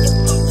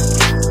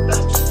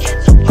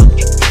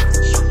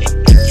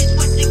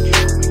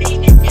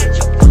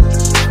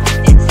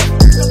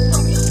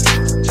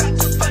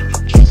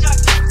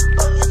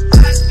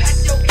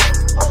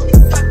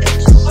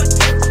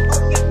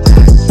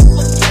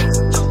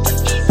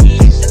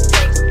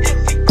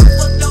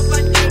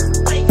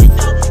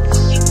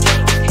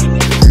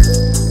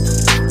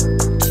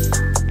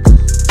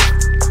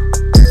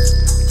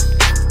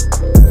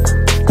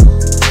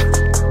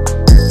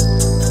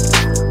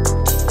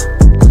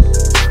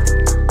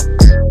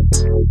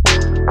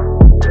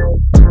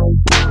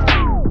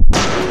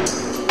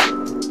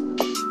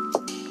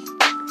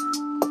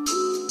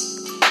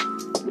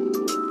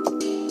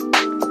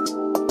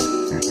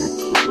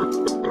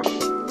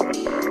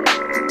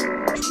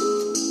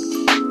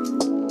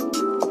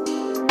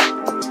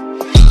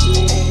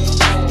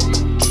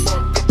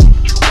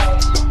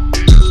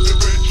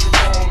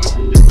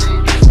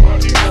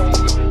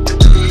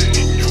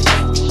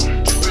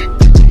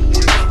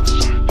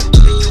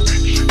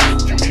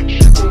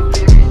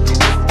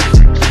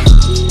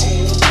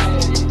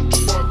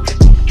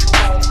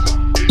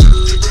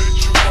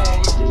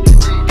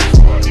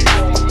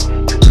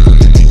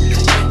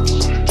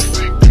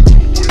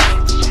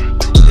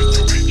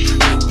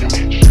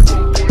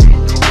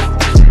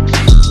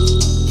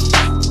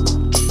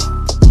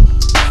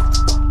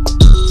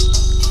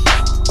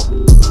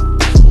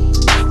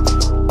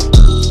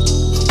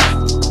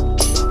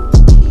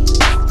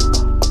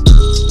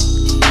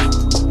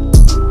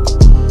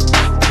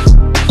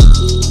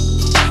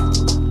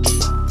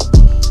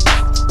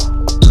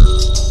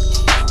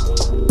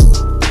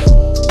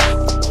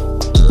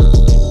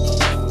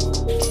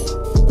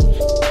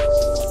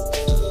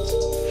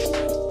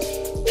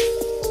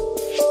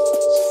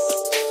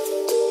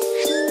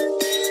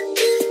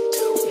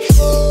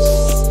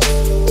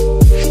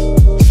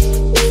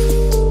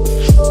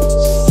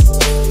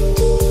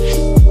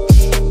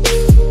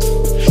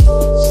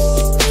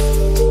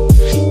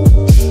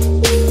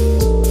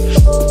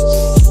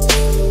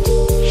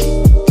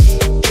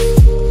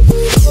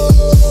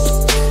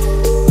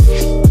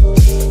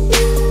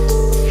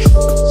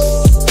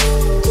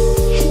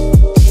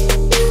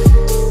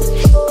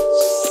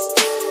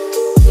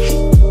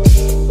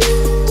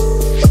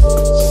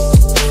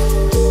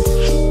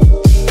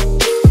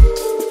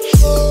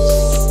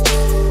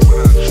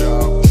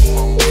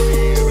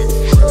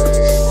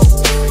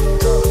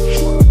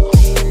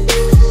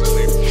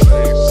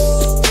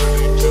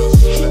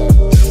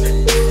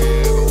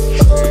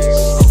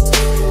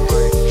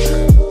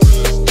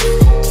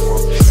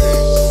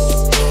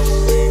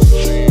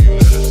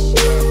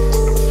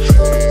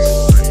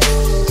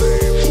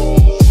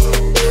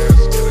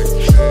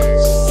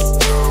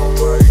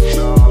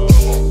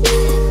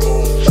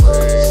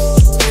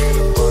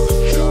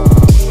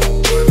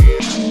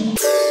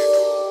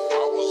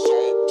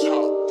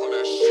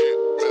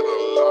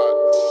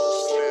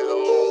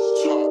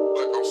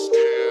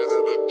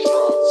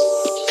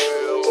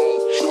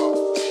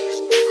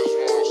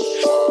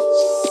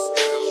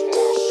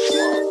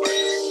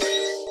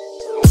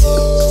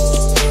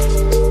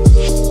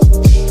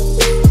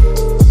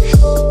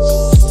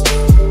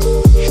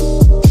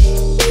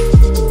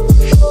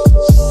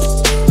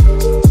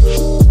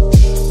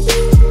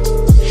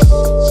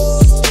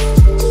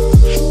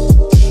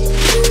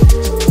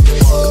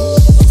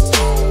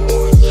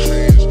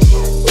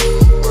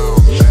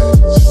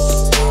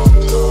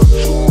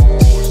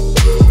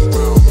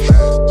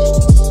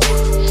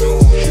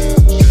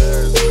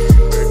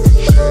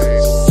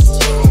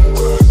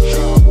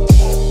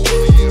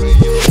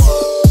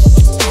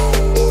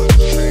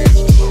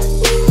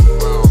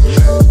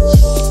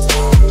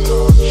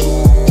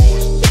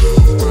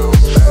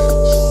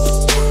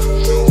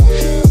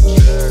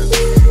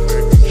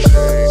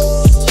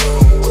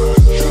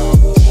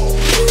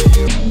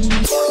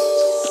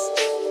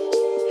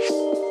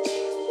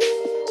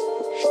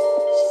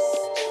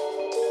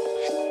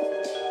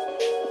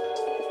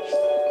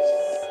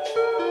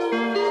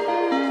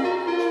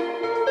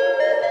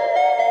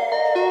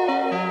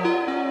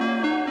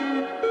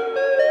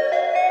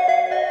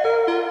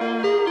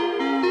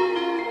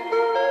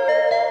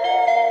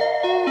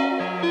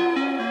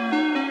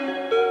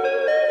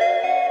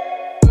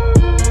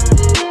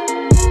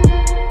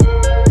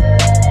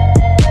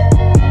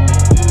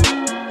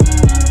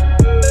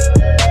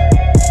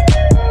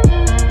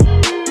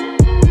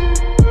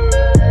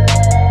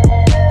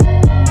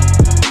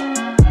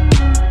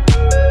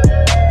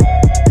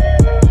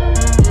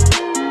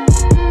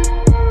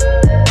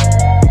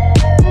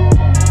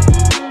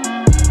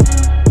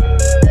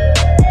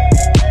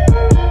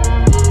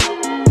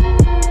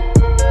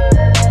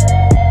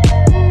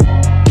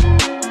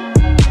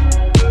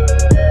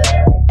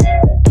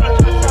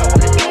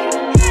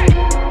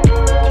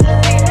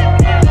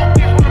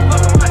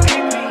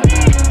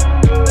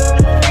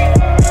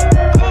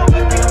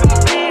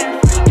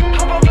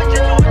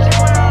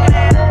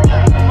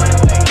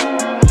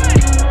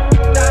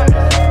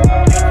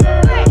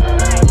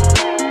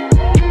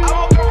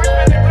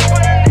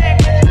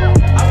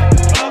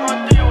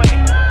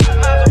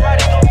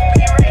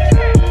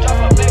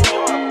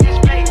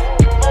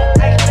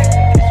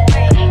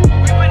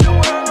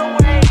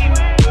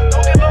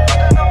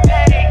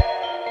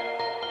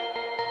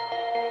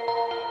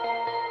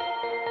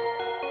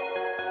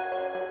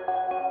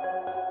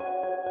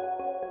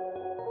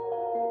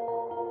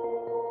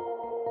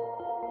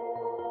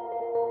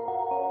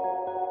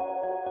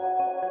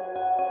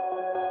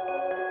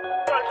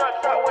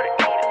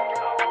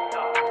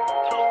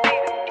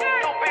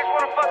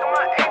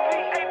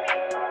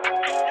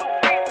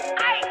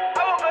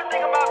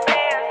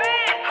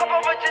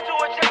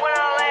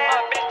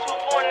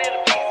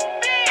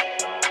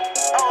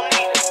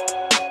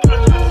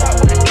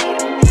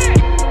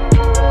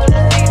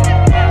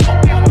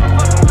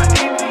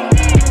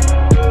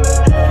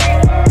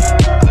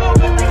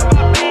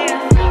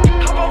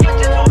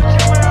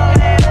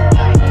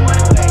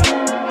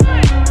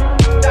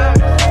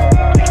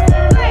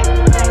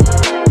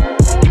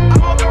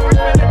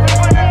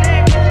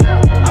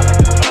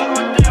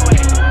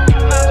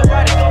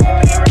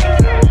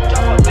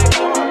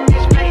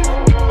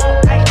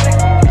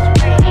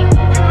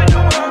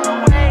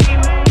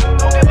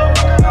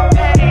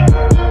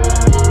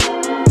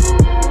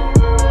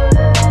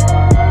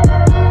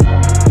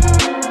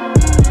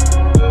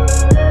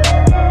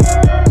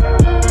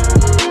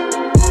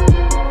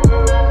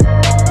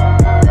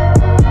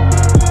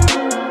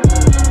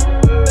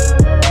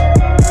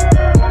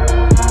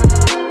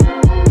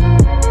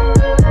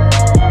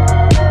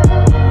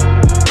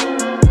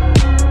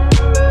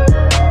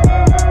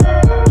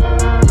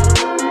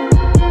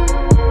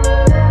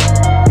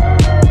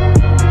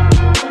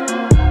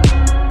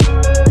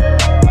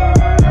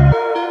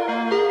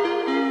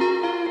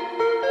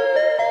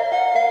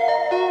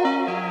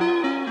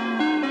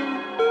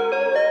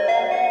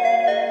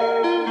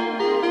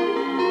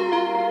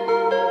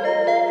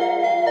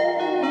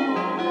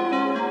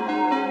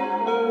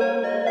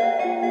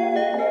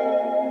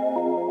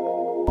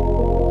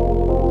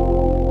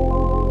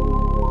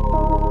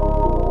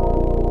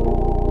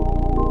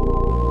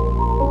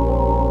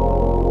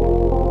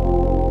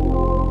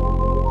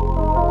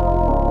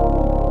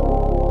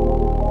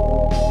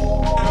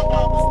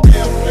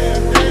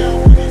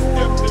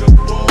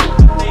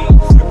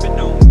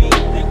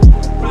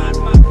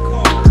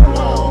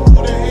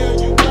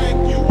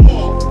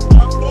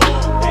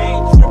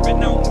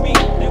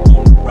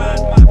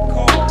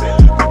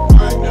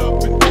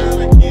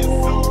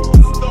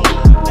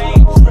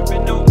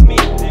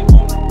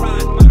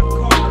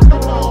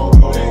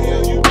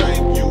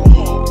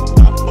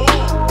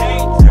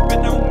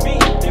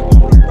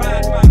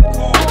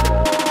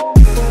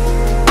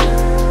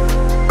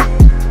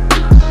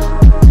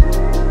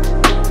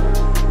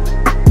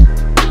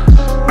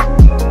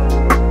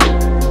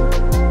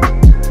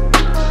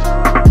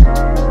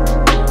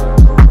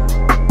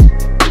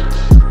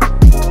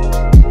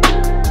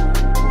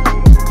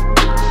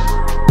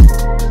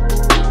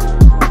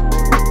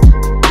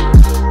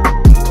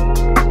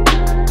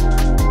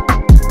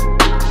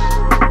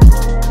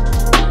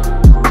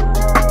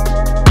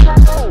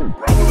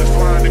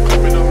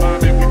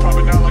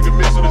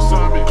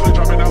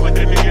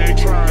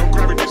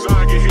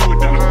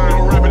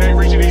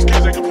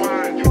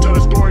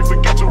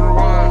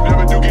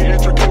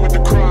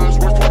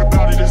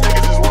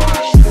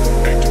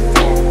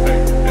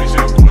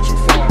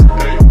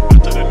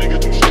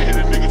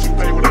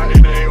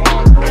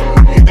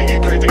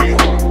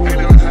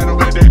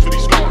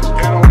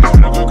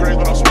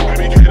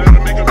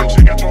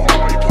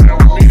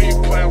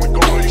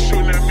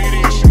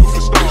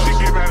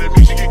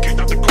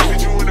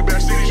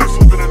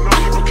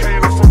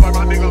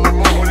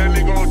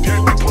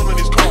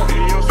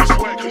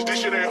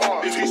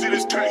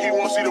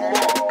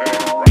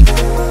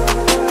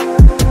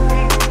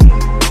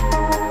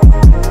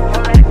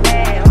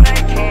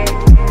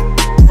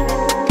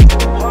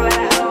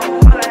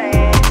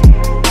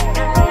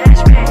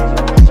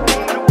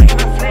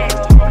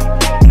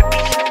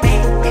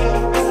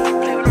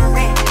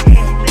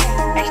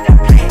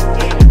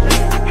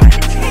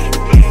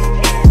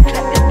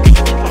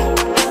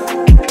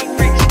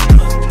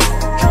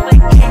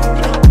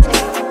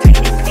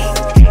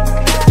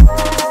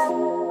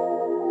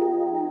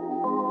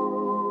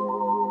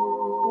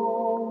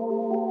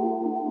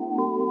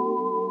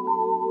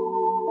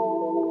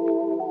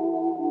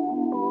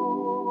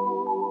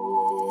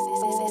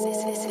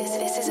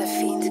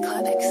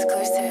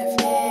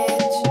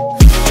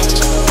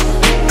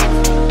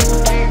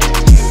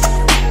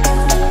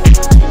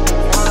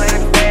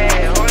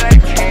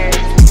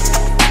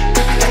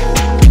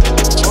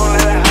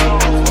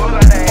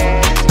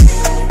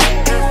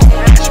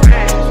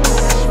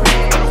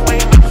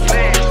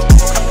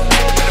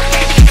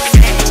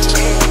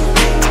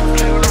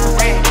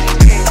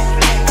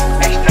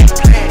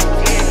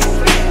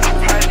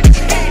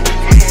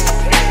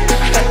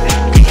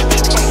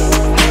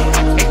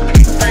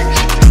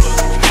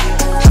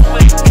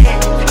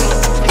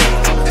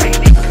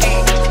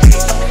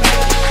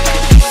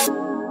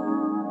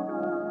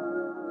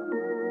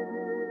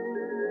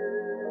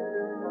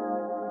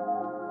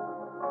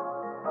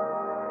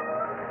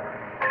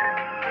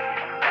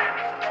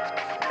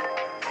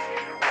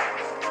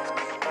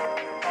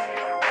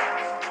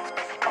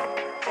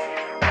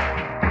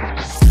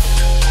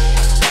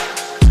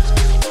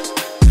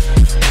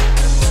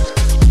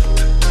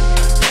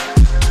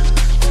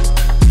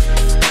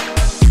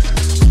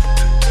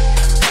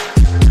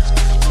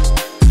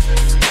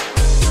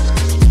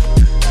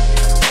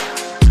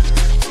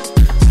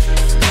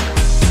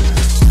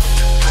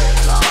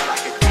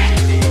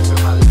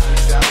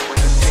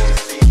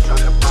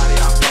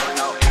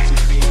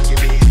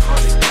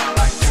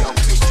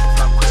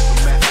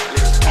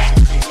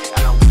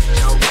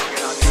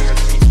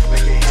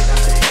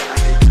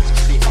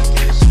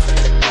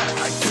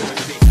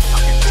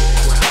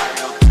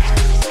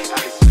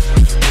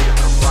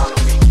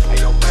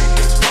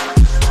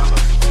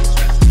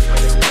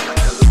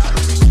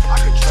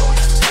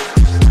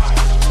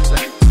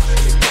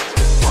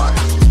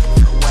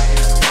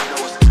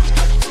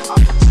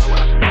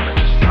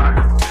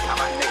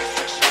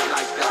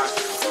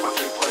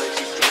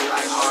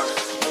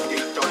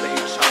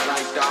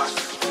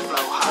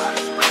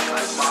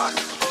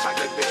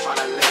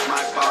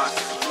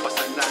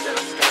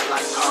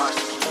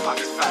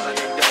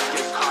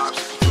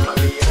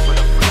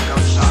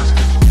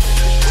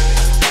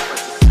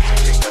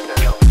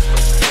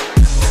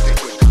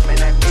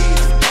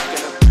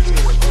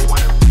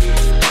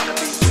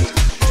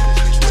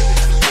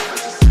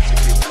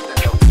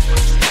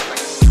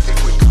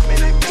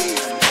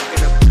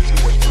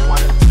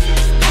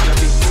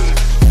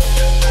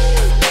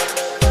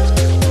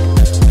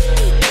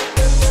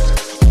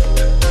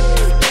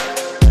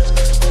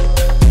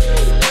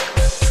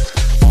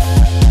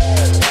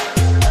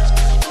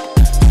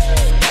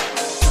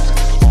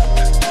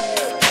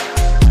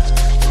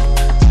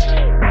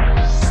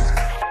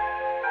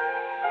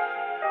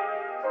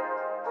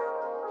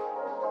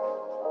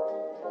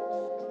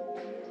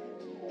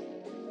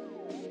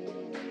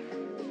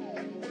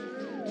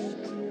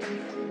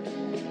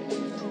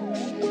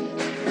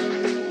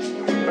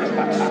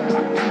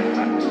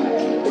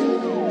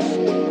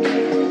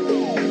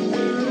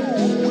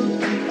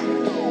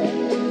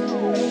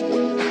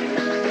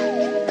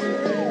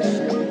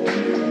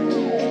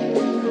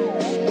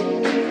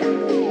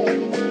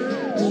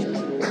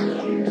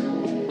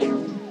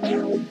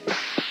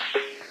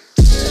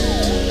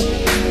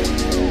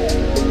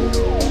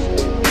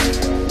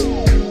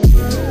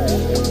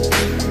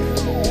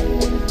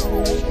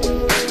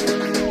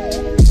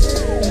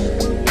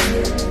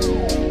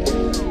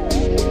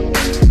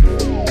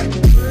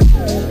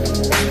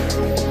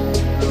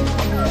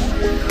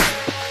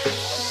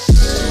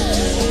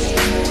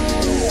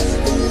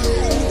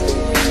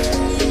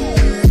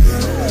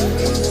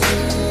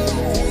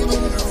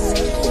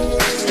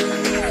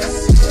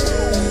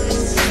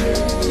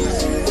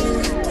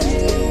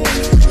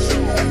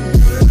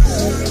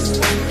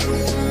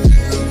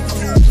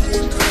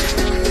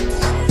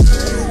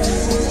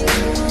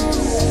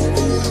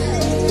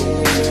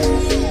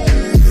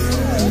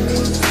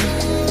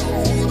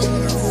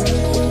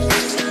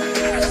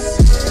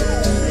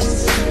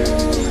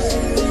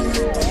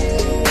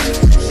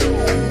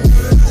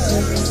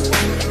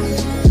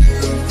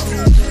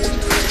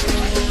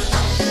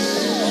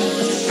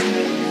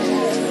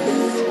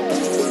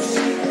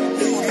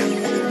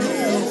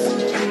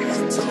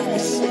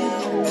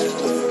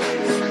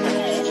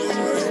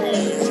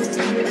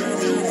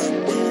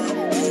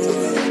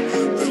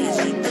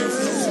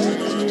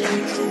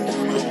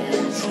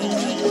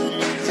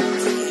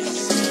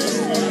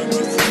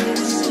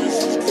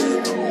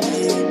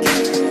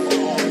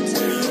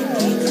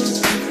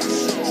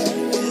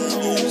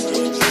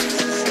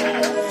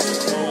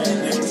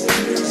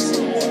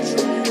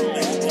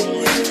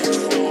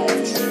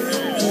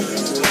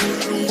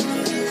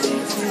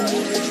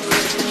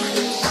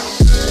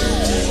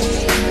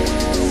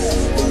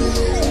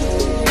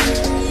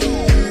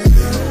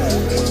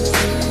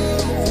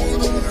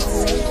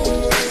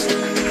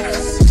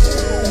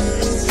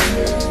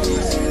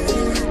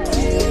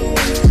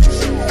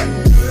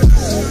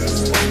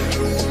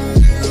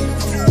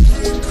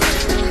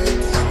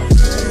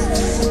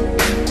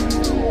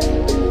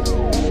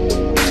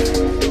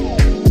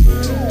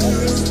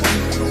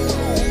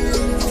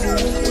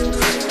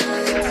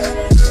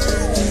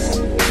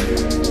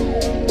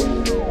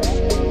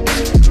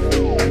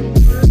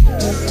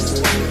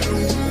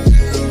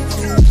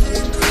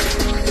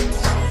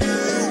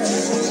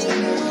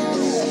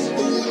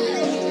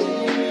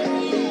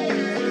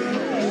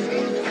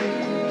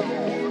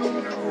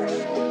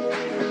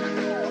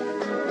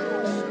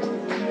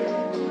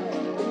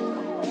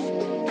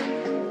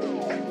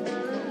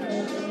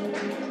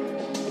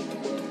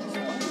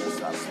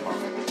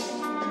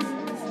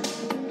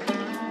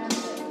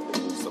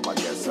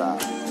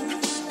side.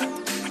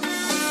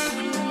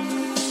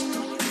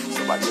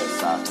 Somebody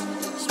outside.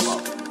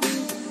 Smoke.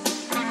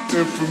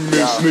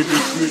 Infamous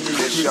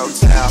niggas. It's your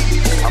town.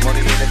 I'm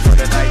only in it for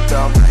the night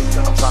though.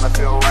 I'm tryna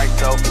feel right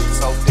though.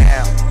 So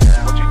damn.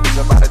 What you think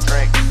about a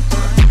drink?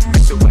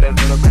 Mix it with a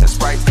little bit of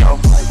Sprite though.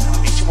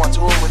 Ain't you want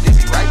to roll with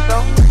Dizzy right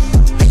though?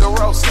 Nigga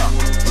roll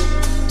something.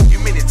 You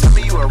mean to tell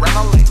me you around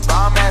all these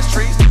bomb ass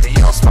trees and you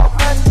don't smoke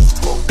nothing?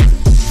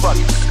 Fuck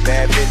it.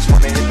 Bad bitch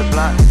wanna hit the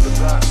blunt.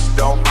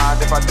 Don't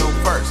mind if I do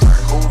first.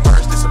 Cool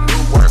verse, did some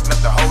new work.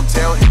 Left the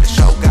hotel, hit the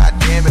show.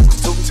 Goddamn, it was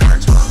 2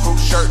 turns. Cool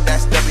shirt,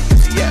 that's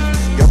WTF.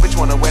 Yo, bitch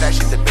wanna wear that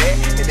shit to bed.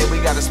 And then we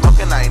got her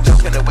smoking. I ain't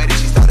joking. The way that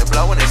she started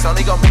blowing, it's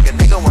only gonna make a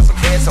nigga want some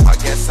head. So I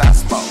guess I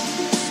smoke.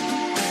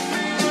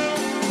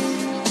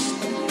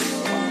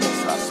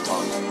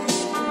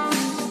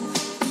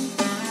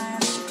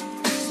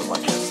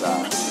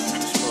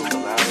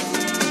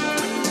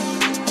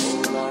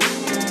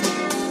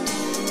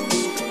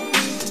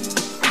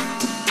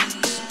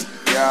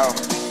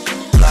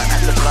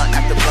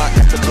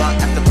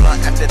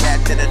 After that,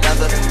 then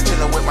another.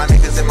 Chillin' with my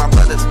niggas and my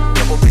brothers.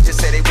 Couple bitches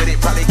say they with it,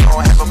 probably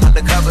gon' have them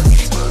undercover.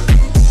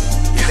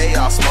 Yeah, they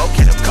all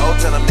smoking them cold.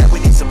 Tell them that we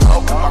need some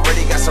hope.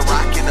 Already got some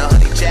rock in the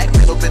honey jack.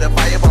 Little bit of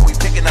fire while we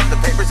picking up the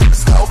papers in the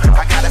stove.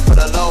 I got it for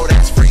the low,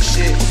 that's free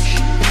shit.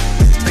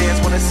 Fans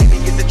wanna see me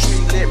get the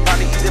tree lit.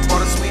 Probably eat up all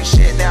the sweet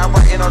shit. Now I'm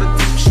writing all the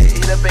deep shit.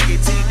 Hit up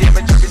AT,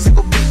 damage every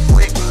single beat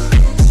quick.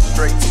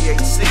 Straight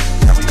THC.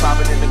 Now we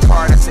bobbing in the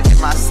car, that's it in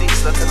my seat.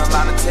 Stuck in a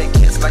line to take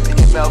hits like the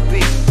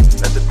MLB.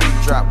 Let the beat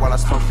drop while I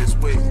smoke this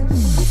weed.